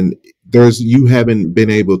and you haven't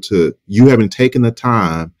taken the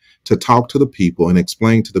time to talk to the people and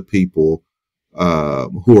explain to the people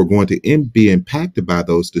who are going to be impacted by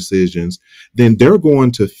those decisions, then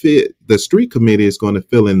the street committee is going to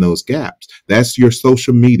fill in those gaps. That's your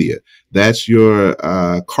social media. That's your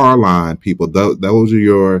car line people. Those are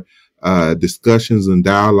your discussions and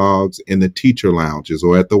dialogues in the teacher lounges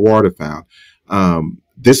or at the water fountain.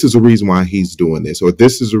 This is a reason why he's doing this, or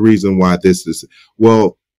this is a reason why this is.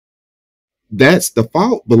 Well, that's the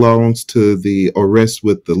fault belongs to the arrest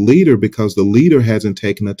with the leader, because the leader hasn't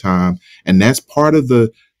taken the time. And that's part of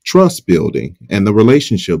the trust building and the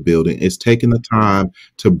relationship building, is taking the time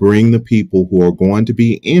to bring the people who are going to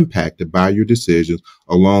be impacted by your decisions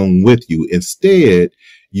along with you. Instead,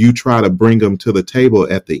 you try to bring them to the table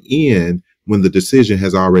at the end when the decision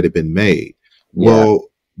has already been made. Yeah. Well,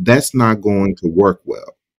 that's not going to work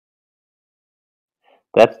well.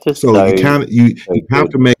 That's just So you have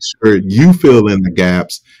to make sure you fill in the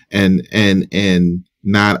gaps and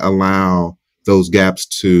not allow those gaps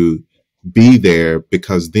to be there,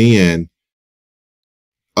 because then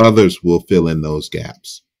others will fill in those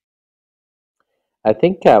gaps. I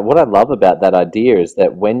think what I love about that idea is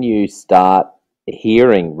that when you start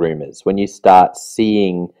hearing rumors, when you start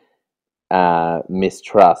seeing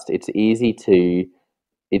mistrust, it's easy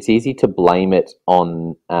to blame it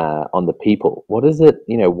on the people. What is it?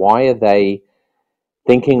 Why are they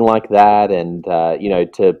thinking like that? And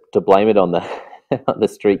to blame it on the on the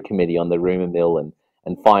street committee, on the rumor mill,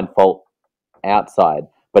 and find fault outside.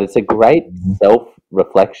 But it's a great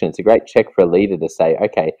self-reflection. It's a great check for a leader to say,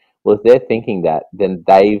 okay, well, if they're thinking that, then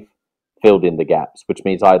they've filled in the gaps, which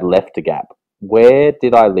means I left a gap. Where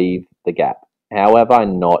did I leave the gap? How have I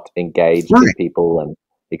not engaged with people and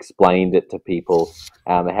explained it to people?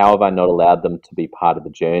 How have I not allowed them to be part of the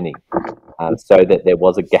journey, so that there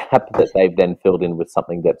was a gap that they've then filled in with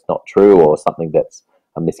something that's not true, or something that's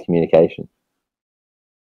a miscommunication?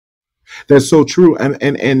 That's so true.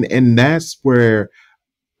 And that's where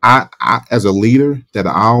I, as a leader, that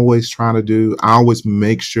I always try to do, I always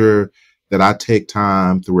make sure that I take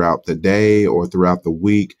time throughout the day or throughout the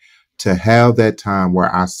week to have that time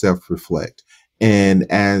where I self-reflect. And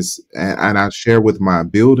I share with my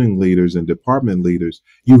building leaders and department leaders,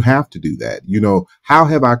 you have to do that. How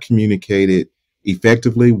have I communicated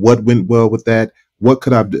effectively? What went well with that? What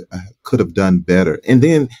could have done better? And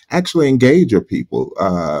then actually engage your people.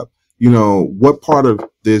 What part of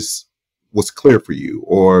this was clear for you,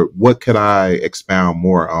 or what could I expound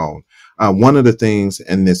more on? One of the things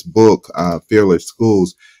in this book, Fearless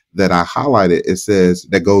Schools, that I highlighted, it says,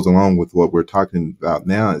 that goes along with what we're talking about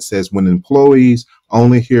now. It says, when employees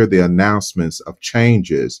only hear the announcements of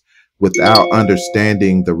changes without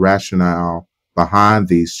understanding the rationale behind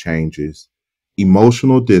these changes,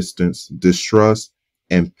 emotional distance, distrust,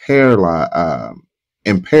 and paralyze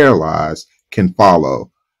can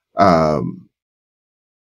follow.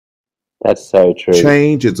 That's so true.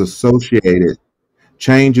 Change is associated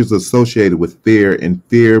with fear, and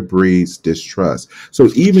fear breeds distrust. So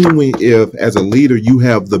even if as a leader you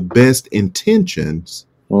have the best intentions,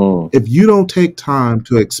 if you don't take time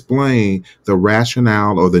to explain the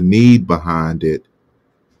rationale or the need behind it,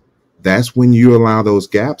 that's when you allow those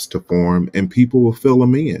gaps to form, and people will fill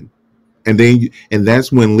them in. and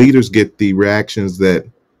that's when leaders get the reactions that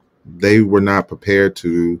they were not prepared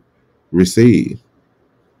to receive.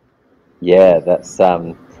 Yeah, that's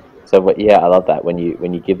so what yeah, I love that when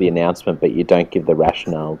you give the announcement but you don't give the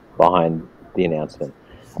rationale behind the announcement.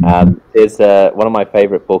 There's one of my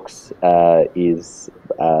favorite books is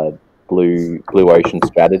uh, Blue Ocean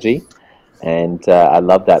Strategy, and I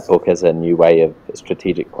love that book as a new way of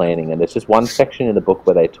strategic planning. And there's just one section in the book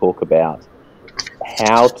where they talk about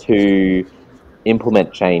how to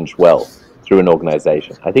implement change well through an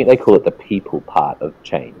organization. I think they call it the people part of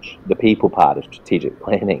change, the people part of strategic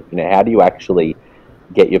planning. How do you actually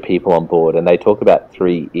get your people on board? And they talk about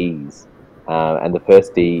three E's. And the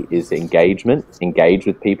first E is engagement, engage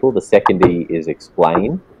with people. The second E is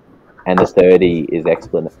explain, and the third E is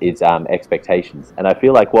expectations. And I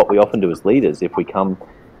feel like what we often do as leaders, if we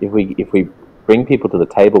bring people to the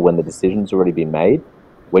table when the decision's already been made,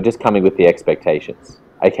 we're just coming with the expectations.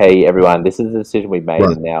 Okay, everyone, this is the decision we've made,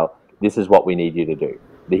 Right. and now this is what we need you to do.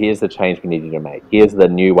 Here's the change we need you to make. Here's the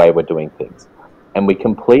new way we're doing things. And we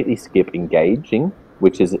completely skip engaging,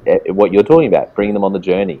 which is what you're talking about, bringing them on the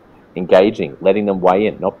journey, engaging, letting them weigh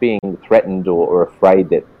in, not being threatened or afraid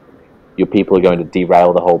that your people are going to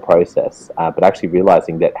derail the whole process, but actually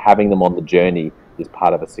realizing that having them on the journey is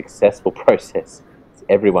part of a successful process.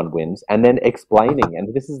 Everyone wins. And then explaining,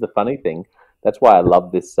 and this is the funny thing, that's why I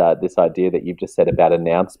love this idea that you've just said about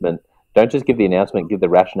announcement. Don't just give the announcement, give the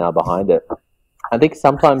rationale behind it. I think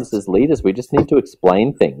sometimes as leaders, we just need to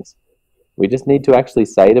explain things. We just need to actually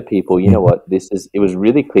say to people, you know what, it was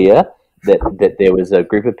really clear that there was a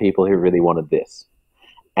group of people who really wanted this.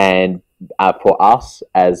 And for us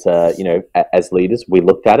as leaders, we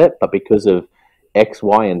looked at it, but because of X,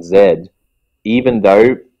 Y, and Z, even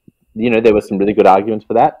though there were some really good arguments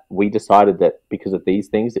for that, we decided that because of these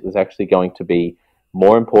things, it was actually going to be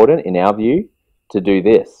more important, in our view, to do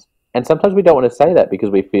this. And sometimes we don't want to say that because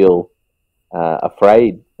we feel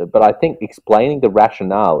afraid. But I think explaining the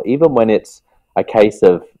rationale, even when it's a case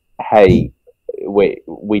of, hey,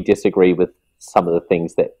 we disagree with some of the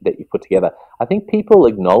things that you put together, I think people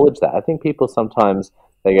acknowledge that. I think people sometimes,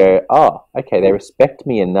 they go, oh, okay, they respect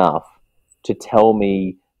me enough to tell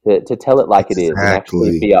me, to tell it like it is and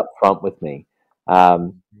actually Exactly. be upfront with me.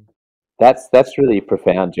 Um, that's really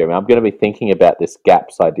profound, Jeremy. I'm going to be thinking about this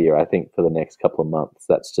gaps idea, I think, for the next couple of months.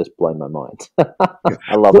 That's just blown my mind. Yeah.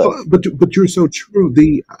 I love it. Well, but you're so true.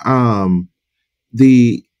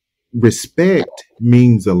 The respect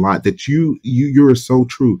means a lot. That you're so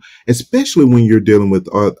true, especially when you're dealing with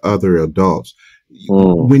other adults.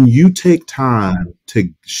 Mm, When you take time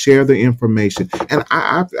to share the information, and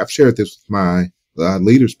I've shared this with my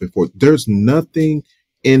leaders before. There's nothing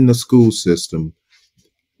in the school system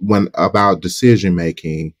when about decision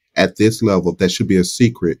making at this level that should be a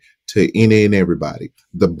secret to any and everybody.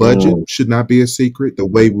 The budget mm, should not be a secret. The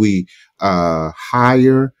way we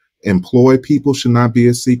hire, employ people should not be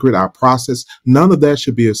a secret. Our process, none of that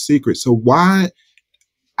should be a secret. So why?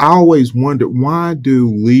 I always wonder, why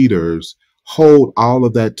do leaders hold all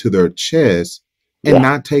of that to their chest and yeah,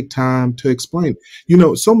 not take time to explain?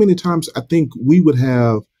 So many times I think we would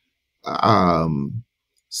have um,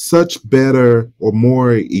 such better or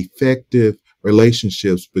more effective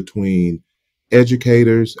relationships between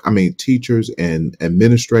teachers and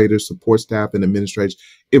administrators, support staff and administrators,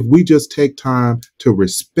 if we just take time to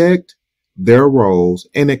respect their roles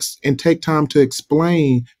and take time to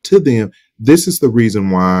explain to them, this is the reason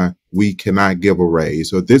why we cannot give a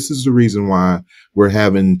raise, or this is the reason why we're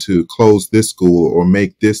having to close this school or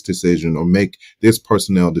make this decision or make this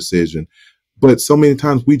personnel decision. But so many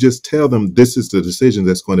times we just tell them this is the decision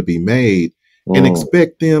that's going to be made and mm,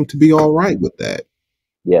 expect them to be all right with that.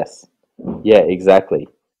 yes, yeah, exactly.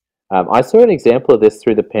 I saw an example of this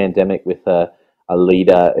through the pandemic with a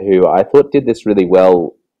leader who I thought did this really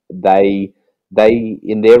well. They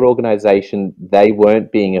in their organization, they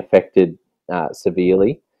weren't being affected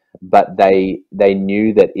severely, but they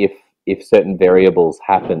knew that if certain variables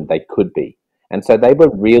happened, they could be, and so they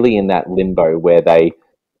were really in that limbo where they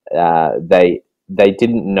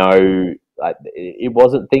didn't know. It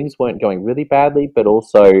wasn't, things weren't going really badly, but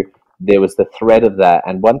also there was the threat of that.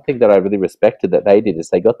 And one thing that I really respected that they did is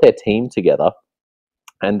they got their team together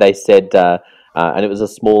and they said, and it was a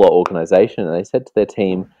smaller organization, and they said to their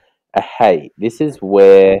team, "Hey, this is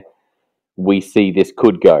where we see this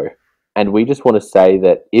could go, and we just want to say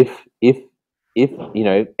that if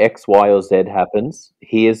X, Y, or Z happens,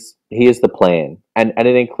 here's the plan." And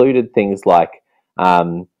it included things like,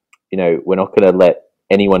 we're not going to let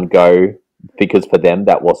anyone go because for them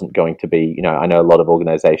that wasn't going to be, I know a lot of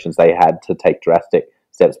organizations, they had to take drastic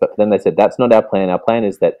steps, but for them they said that's not our plan. Our plan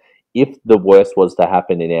is that if the worst was to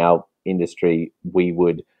happen in our industry, we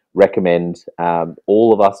would recommend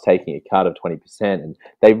all of us taking a cut of 20%. And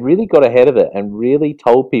they really got ahead of it and really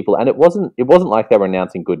told people. And it wasn't like they were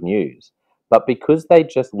announcing good news, but because they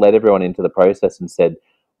just let everyone into the process and said,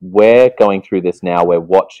 we're going through this now, we're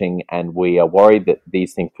watching, and we are worried that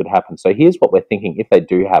these things could happen. So here's what we're thinking. If they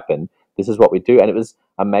do happen, this is what we do. And it was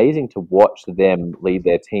amazing to watch them lead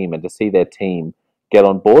their team and to see their team get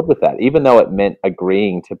on board with that, even though it meant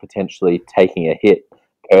agreeing to potentially taking a hit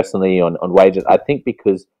personally on wages. I think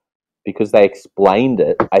because they explained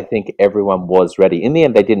it, I think everyone was ready. In the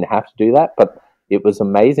end, they didn't have to do that, but it was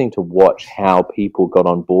amazing to watch how people got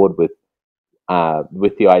on board with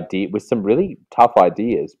the idea, with some really tough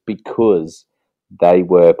ideas, because they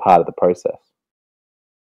were part of the process.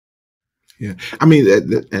 Yeah, I mean,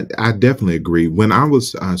 I definitely agree. When I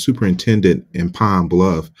was superintendent in Pine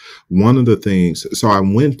Bluff, one of the things, so I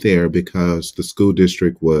went there because the school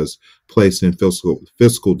district was placed in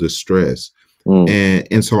fiscal distress, Mm,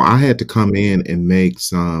 and so I had to come in and make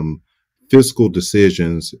some fiscal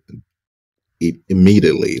decisions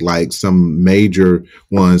immediately, like some major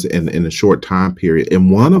ones in a short time period.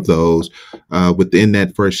 And one of those, within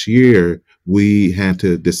that first year, we had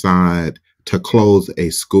to decide to close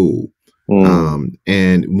a school. mm,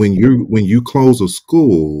 And when you close a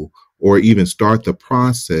school or even start the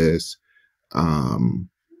process, um,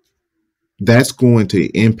 that's going to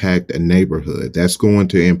impact a neighborhood. That's going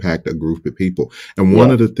to impact a group of people. And one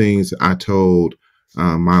yeah. of the things I told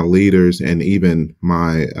my leaders and even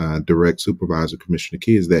my direct supervisor, Commissioner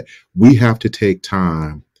Key, is that we have to take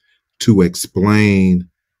time to explain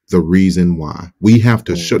the reason why. We have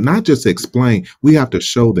to Mm, show, not just explain, we have to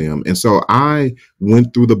show them. And so I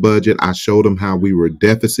went through the budget. I showed them how we were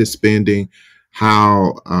deficit spending,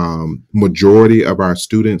 how majority of our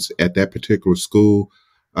students at that particular school,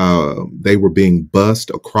 they were being bused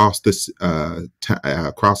across the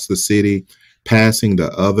city, passing to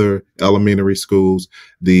other elementary schools,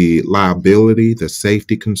 the liability, the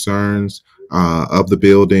safety concerns of the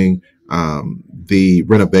building, the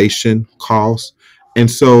renovation costs. And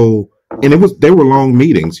so, and they were long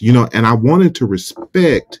meetings, and I wanted to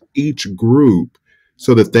respect each group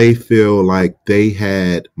so that they feel like they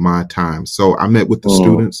had my time. So I met with the mm,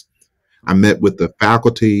 students, I met with the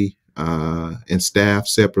faculty and staff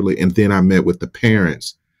separately, and then I met with the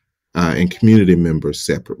parents and community members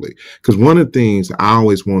separately. Because one of the things I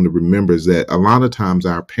always want to remember is that a lot of times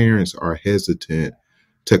our parents are hesitant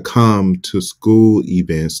to come to school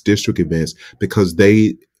events, district events, because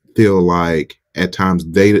they feel like at times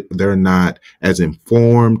they're not as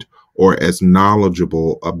informed or as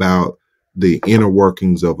knowledgeable about the inner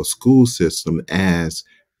workings of a school system as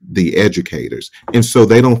the educators. And so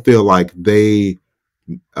they don't feel like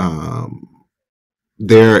um,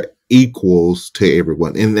 they're equals to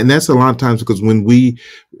everyone. And that's a lot of times because when we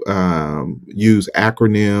use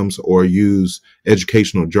acronyms or use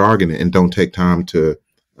educational jargon and don't take time to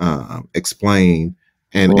explain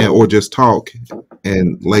and mm, or just talk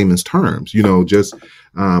in layman's terms, just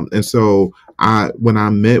and so when I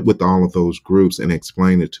met with all of those groups and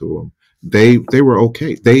explained it to them, they were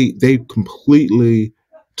okay. They completely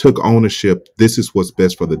took ownership. This is what's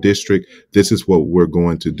best for the district. This is what we're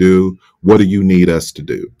going to do. What do you need us to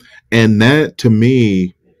do? And that, to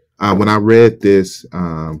me, when I read this,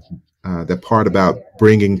 that part about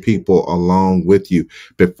bringing people along with you,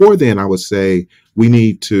 before then, I would say we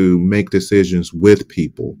need to make decisions with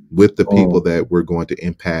people, with the people mm. that we're going to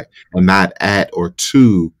impact, and not at or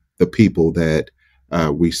to the people that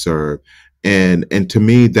we serve. And to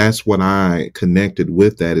me, that's what I connected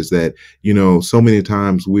with. That is that, so many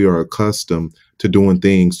times we are accustomed to doing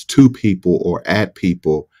things to people or at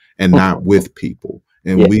people and not with people.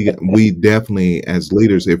 And Yeah. we definitely, as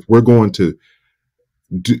leaders, if we're going to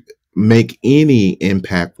do, make any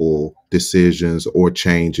impactful decisions or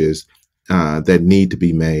changes that need to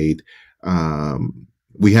be made,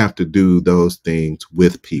 we have to do those things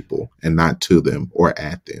with people and not to them or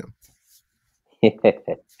at them.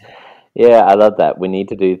 Yeah, I love that. We need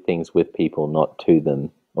to do things with people, not to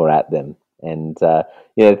them or at them. And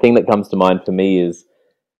the thing that comes to mind for me is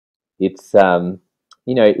it's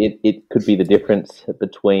it could be the difference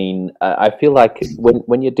between. I feel like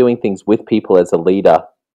when you're doing things with people as a leader,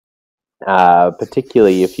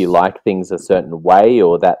 particularly if you like things a certain way,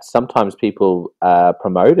 or that sometimes people are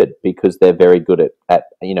promoted because they're very good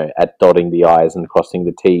at dotting the I's and crossing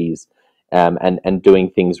the T's, and doing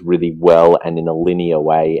things really well and in a linear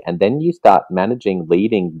way. And then you start managing,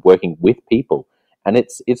 leading, working with people, and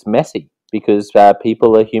it's messy because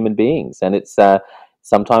people are human beings, and it's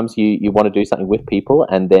sometimes you want to do something with people,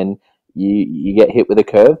 and then you get hit with a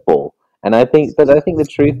curveball. And I think the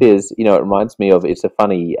truth is, it reminds me of, it's a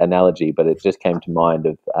funny analogy, but it just came to mind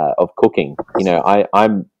of cooking.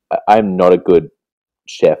 I'm not a good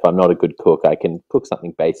chef. I'm not a good cook. I can cook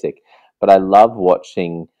something basic, but I love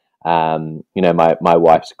watching. My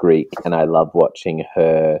wife's Greek, and I love watching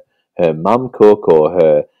her mum cook, or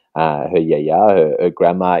her yaya, her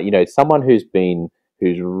grandma. Someone who's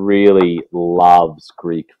really loves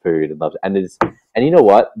Greek food and loves, and you know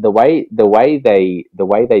what, the way they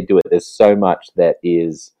do it, there's so much that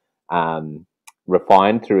is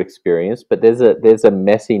refined through experience, but there's a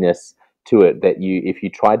messiness to it that, if you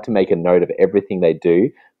tried to make a note of everything they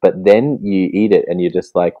do, but then you eat it and you're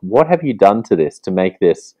just like, what have you done to this to make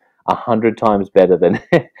this 100 times better than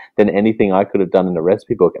than anything I could have done in a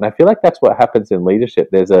recipe book? And I feel like that's what happens in leadership.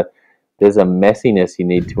 There's a messiness you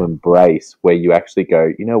need to embrace, where you actually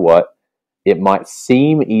go, you know what, it might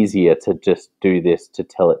seem easier to just do this, to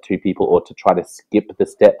tell it to people, or to try to skip the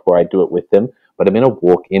step where I do it with them. But I'm going to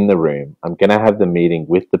walk in the room. I'm going to have the meeting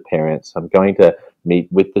with the parents. I'm going to meet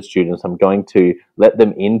with the students. I'm going to let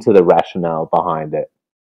them into the rationale behind it.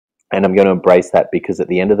 And I'm going to embrace that, because at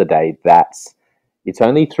the end of the day, it's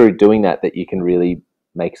only through doing that that you can really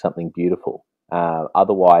make something beautiful.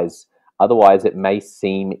 Otherwise, it may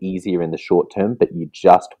seem easier in the short term, but you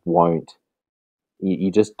just won't.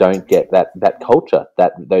 You just don't get that culture,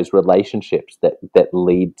 those relationships that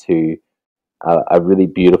lead to a really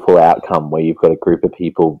beautiful outcome, where you've got a group of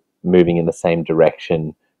people moving in the same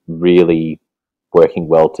direction, really working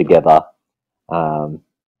well together. Yeah,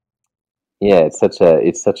 it's such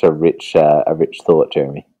a rich thought,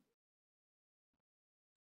 Jeremy.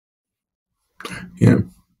 Yeah.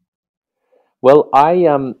 Well,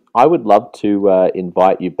 I would love to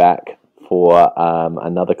invite you back for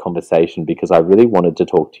another conversation, because I really wanted to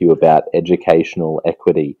talk to you about educational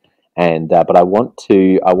equity, and but I want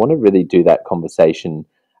to really do that conversation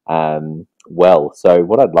well. So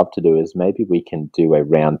what I'd love to do is, maybe we can do a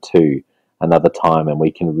round two another time, and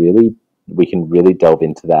we can really delve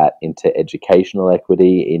into that, into educational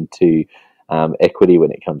equity, into equity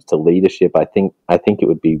when it comes to leadership. I think it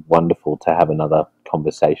would be wonderful to have another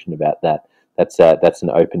conversation about that. That's an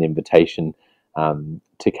open invitation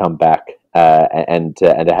to come back and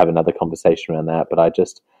to have another conversation around that. But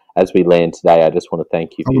as we land today, I just want to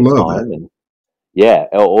thank you I for would your love time. that. And yeah,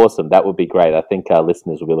 awesome. That would be great. I think our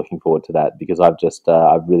listeners will be looking forward to that, because I've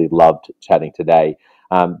really loved chatting today.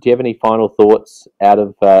 Do you have any final thoughts out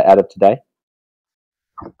of today?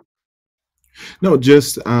 No,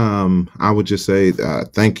 just I would just say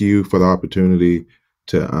thank you for the opportunity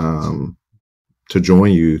to um, to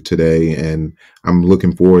join you today, and I'm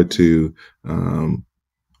looking forward to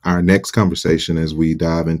our next conversation as we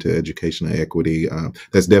dive into educational equity.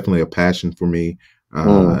 That's definitely a passion for me.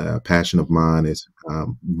 Mm. A passion of mine is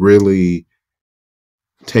really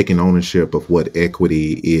taking ownership of what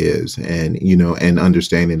equity is, and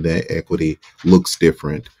understanding that equity looks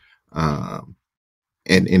different. Um,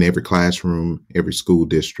 and in every classroom, every school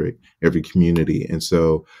district, every community, and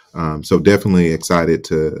so definitely excited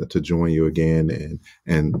to join you again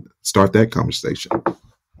and start that conversation.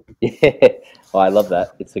 Yeah, well, I love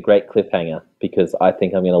that. It's a great cliffhanger, because I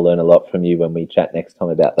think I'm going to learn a lot from you when we chat next time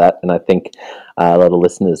about that, and I think a lot of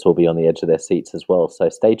listeners will be on the edge of their seats as well. So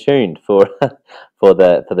stay tuned for for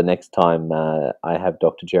the next time I have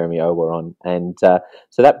Dr. Jeremy Owoh on, and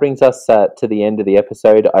so that brings us to the end of the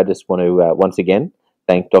episode. I just want to once again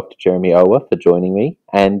thank Dr. Jeremy Owoh for joining me,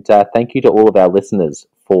 and thank you to all of our listeners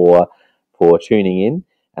for tuning in.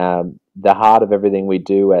 The heart of everything we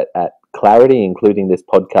do at Clarity, including this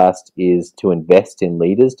podcast, is to invest in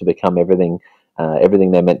leaders to become everything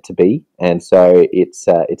they're meant to be. And so it's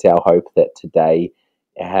our hope that today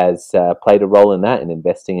has played a role in that, in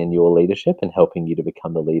investing in your leadership and helping you to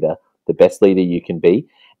become the best leader you can be.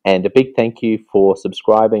 And a big thank you for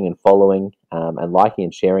subscribing and following and liking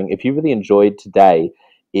and sharing. If you really enjoyed today,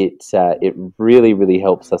 it really, really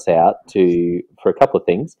helps us out for a couple of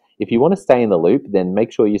things. If you want to stay in the loop, then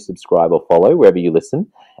make sure you subscribe or follow wherever you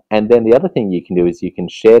listen. And then the other thing you can do is you can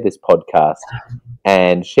share this podcast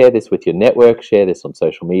and share this with your network, share this on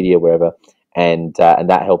social media, wherever, and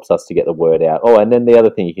that helps us to get the word out. Oh, and then the other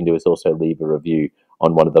thing you can do is also leave a review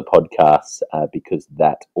on one of the podcasts, because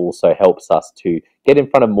that also helps us to get in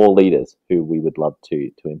front of more leaders who we would love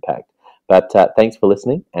to impact. But thanks for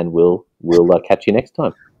listening, and we'll catch you next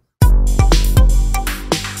time.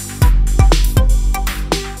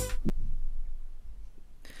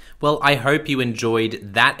 Well, I hope you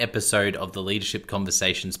enjoyed that episode of the Leadership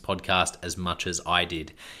Conversations podcast as much as I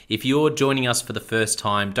did. If you're joining us for the first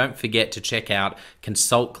time, don't forget to check out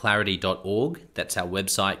consultclarity.org. That's our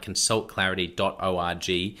website,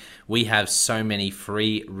 consultclarity.org. We have so many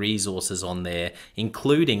free resources on there,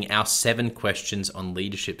 including our 7 Questions on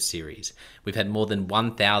Leadership series. We've had more than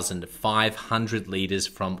 1,500 leaders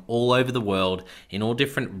from all over the world in all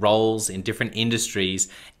different roles, in different industries,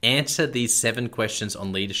 answer these 7 questions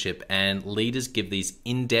on leadership, and leaders give these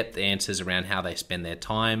in-depth answers around how they spend their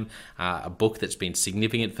time, a book that's been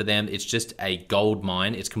significant for them. It's just a gold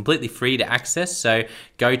mine. It's completely free to access, so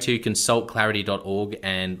go to consultclarity.org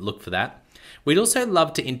and look for that. We'd also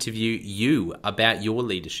love to interview you about your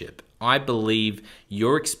leadership. I believe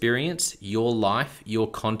your experience, your life, your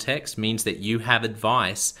context means that you have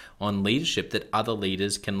advice on leadership that other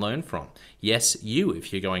leaders can learn from. Yes, you,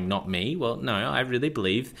 if you're going, not me, well, no, I really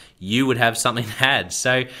believe you would have something to add.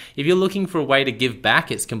 So if you're looking for a way to give back,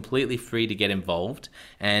 it's completely free to get involved.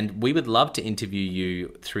 And we would love to interview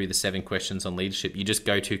you through the 7 Questions on Leadership. You just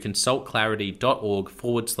go to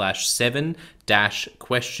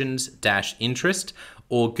consultclarity.org/7-questions-interest,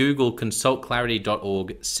 or Google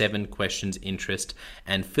consultclarity.org 7 questions interest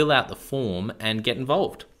and fill out the form and get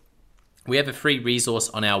involved. We have a free resource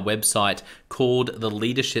on our website called the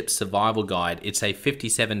Leadership Survival Guide. It's a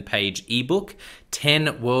 57-page ebook,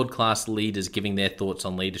 10 world-class leaders giving their thoughts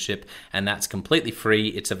on leadership, and that's completely free.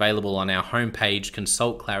 It's available on our homepage,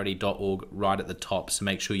 consultclarity.org, right at the top, so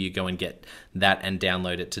make sure you go and get that and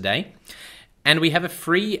download it today. And we have a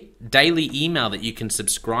free daily email that you can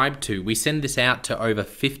subscribe to. We send this out to over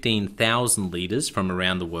 15,000 leaders from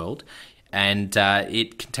around the world. And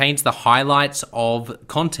it contains the highlights of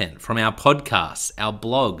content from our podcasts, our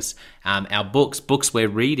blogs, our books we're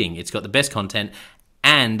reading. It's got the best content,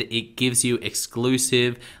 and it gives you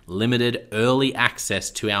exclusive, limited, early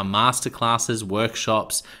access to our masterclasses,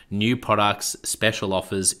 workshops, new products, special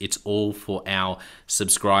offers. It's all for our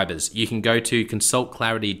subscribers. You can go to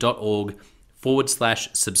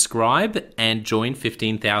consultclarity.org/subscribe and join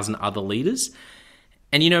 15,000 other leaders.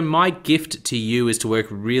 And my gift to you is to work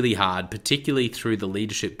really hard, particularly through the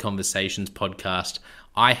Leadership Conversations podcast.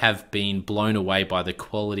 I have been blown away by the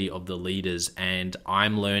quality of the leaders, and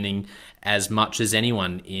I'm learning as much as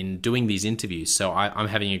anyone in doing these interviews. So I'm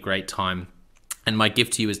having a great time. And my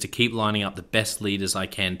gift to you is to keep lining up the best leaders I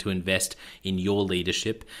can to invest in your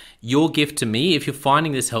leadership. Your gift to me, if you're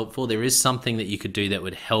finding this helpful, there is something that you could do that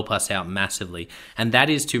would help us out massively. And that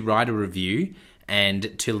is to write a review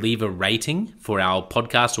and to leave a rating for our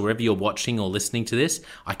podcast or wherever you're watching or listening to this.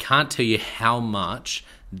 I can't tell you how much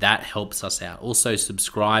that helps us out. Also,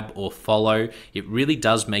 subscribe or follow. It really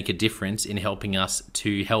does make a difference in helping us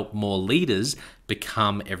to help more leaders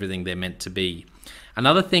become everything they're meant to be.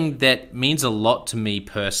 Another thing that means a lot to me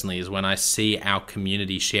personally is when I see our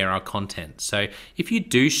community share our content. So if you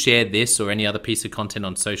do share this or any other piece of content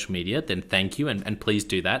on social media, then thank you, and please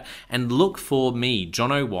do that. And look for me,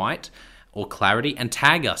 Jono White, or Clarity, and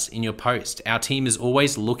tag us in your post. Our team is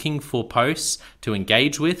always looking for posts to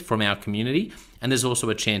engage with from our community, and there's also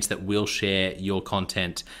a chance that we'll share your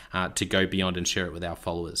content to go beyond and share it with our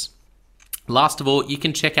followers. Last of all, you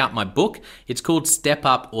can check out my book. It's called Step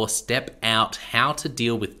Up or Step Out: How to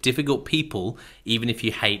Deal with Difficult People Even If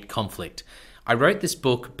You Hate Conflict. I wrote this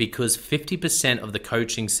book because 50% of the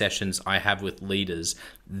coaching sessions I have with leaders,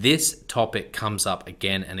 this topic comes up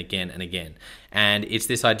again and again and again. And it's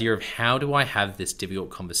this idea of, how do I have this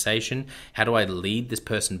difficult conversation? How do I lead this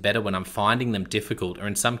person better when I'm finding them difficult? Or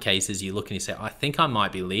in some cases, you look and you say, I think I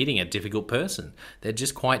might be leading a difficult person. They're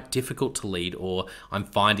just quite difficult to lead, or I'm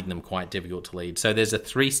finding them quite difficult to lead. So there's a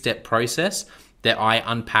 3-step process that I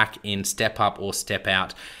unpack in Step Up or Step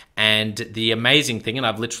Out. And the amazing thing, and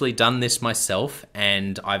I've literally done this myself,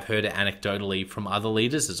 and I've heard it anecdotally from other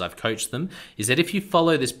leaders as I've coached them, is that if you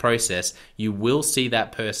follow this process, you will see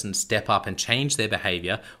that person step up and change their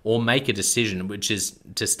behavior or make a decision, which is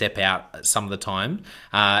to step out some of the time.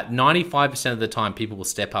 95% of the time, people will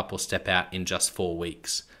step up or step out in just 4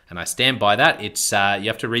 weeks. And I stand by that. It's you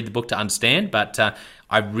have to read the book to understand, but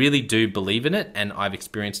I really do believe in it, and I've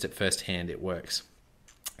experienced it firsthand. It works.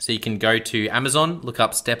 So you can go to Amazon, look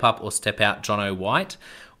up Step Up or Step Out Jono White,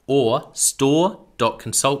 or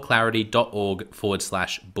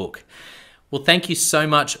store.consultclarity.org/book. Well, thank you so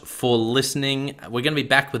much for listening. We're going to be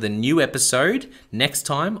back with a new episode next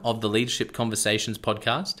time of the Leadership Conversations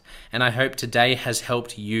podcast. And I hope today has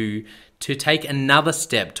helped you to take another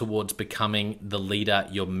step towards becoming the leader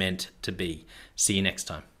you're meant to be. See you next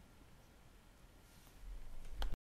time.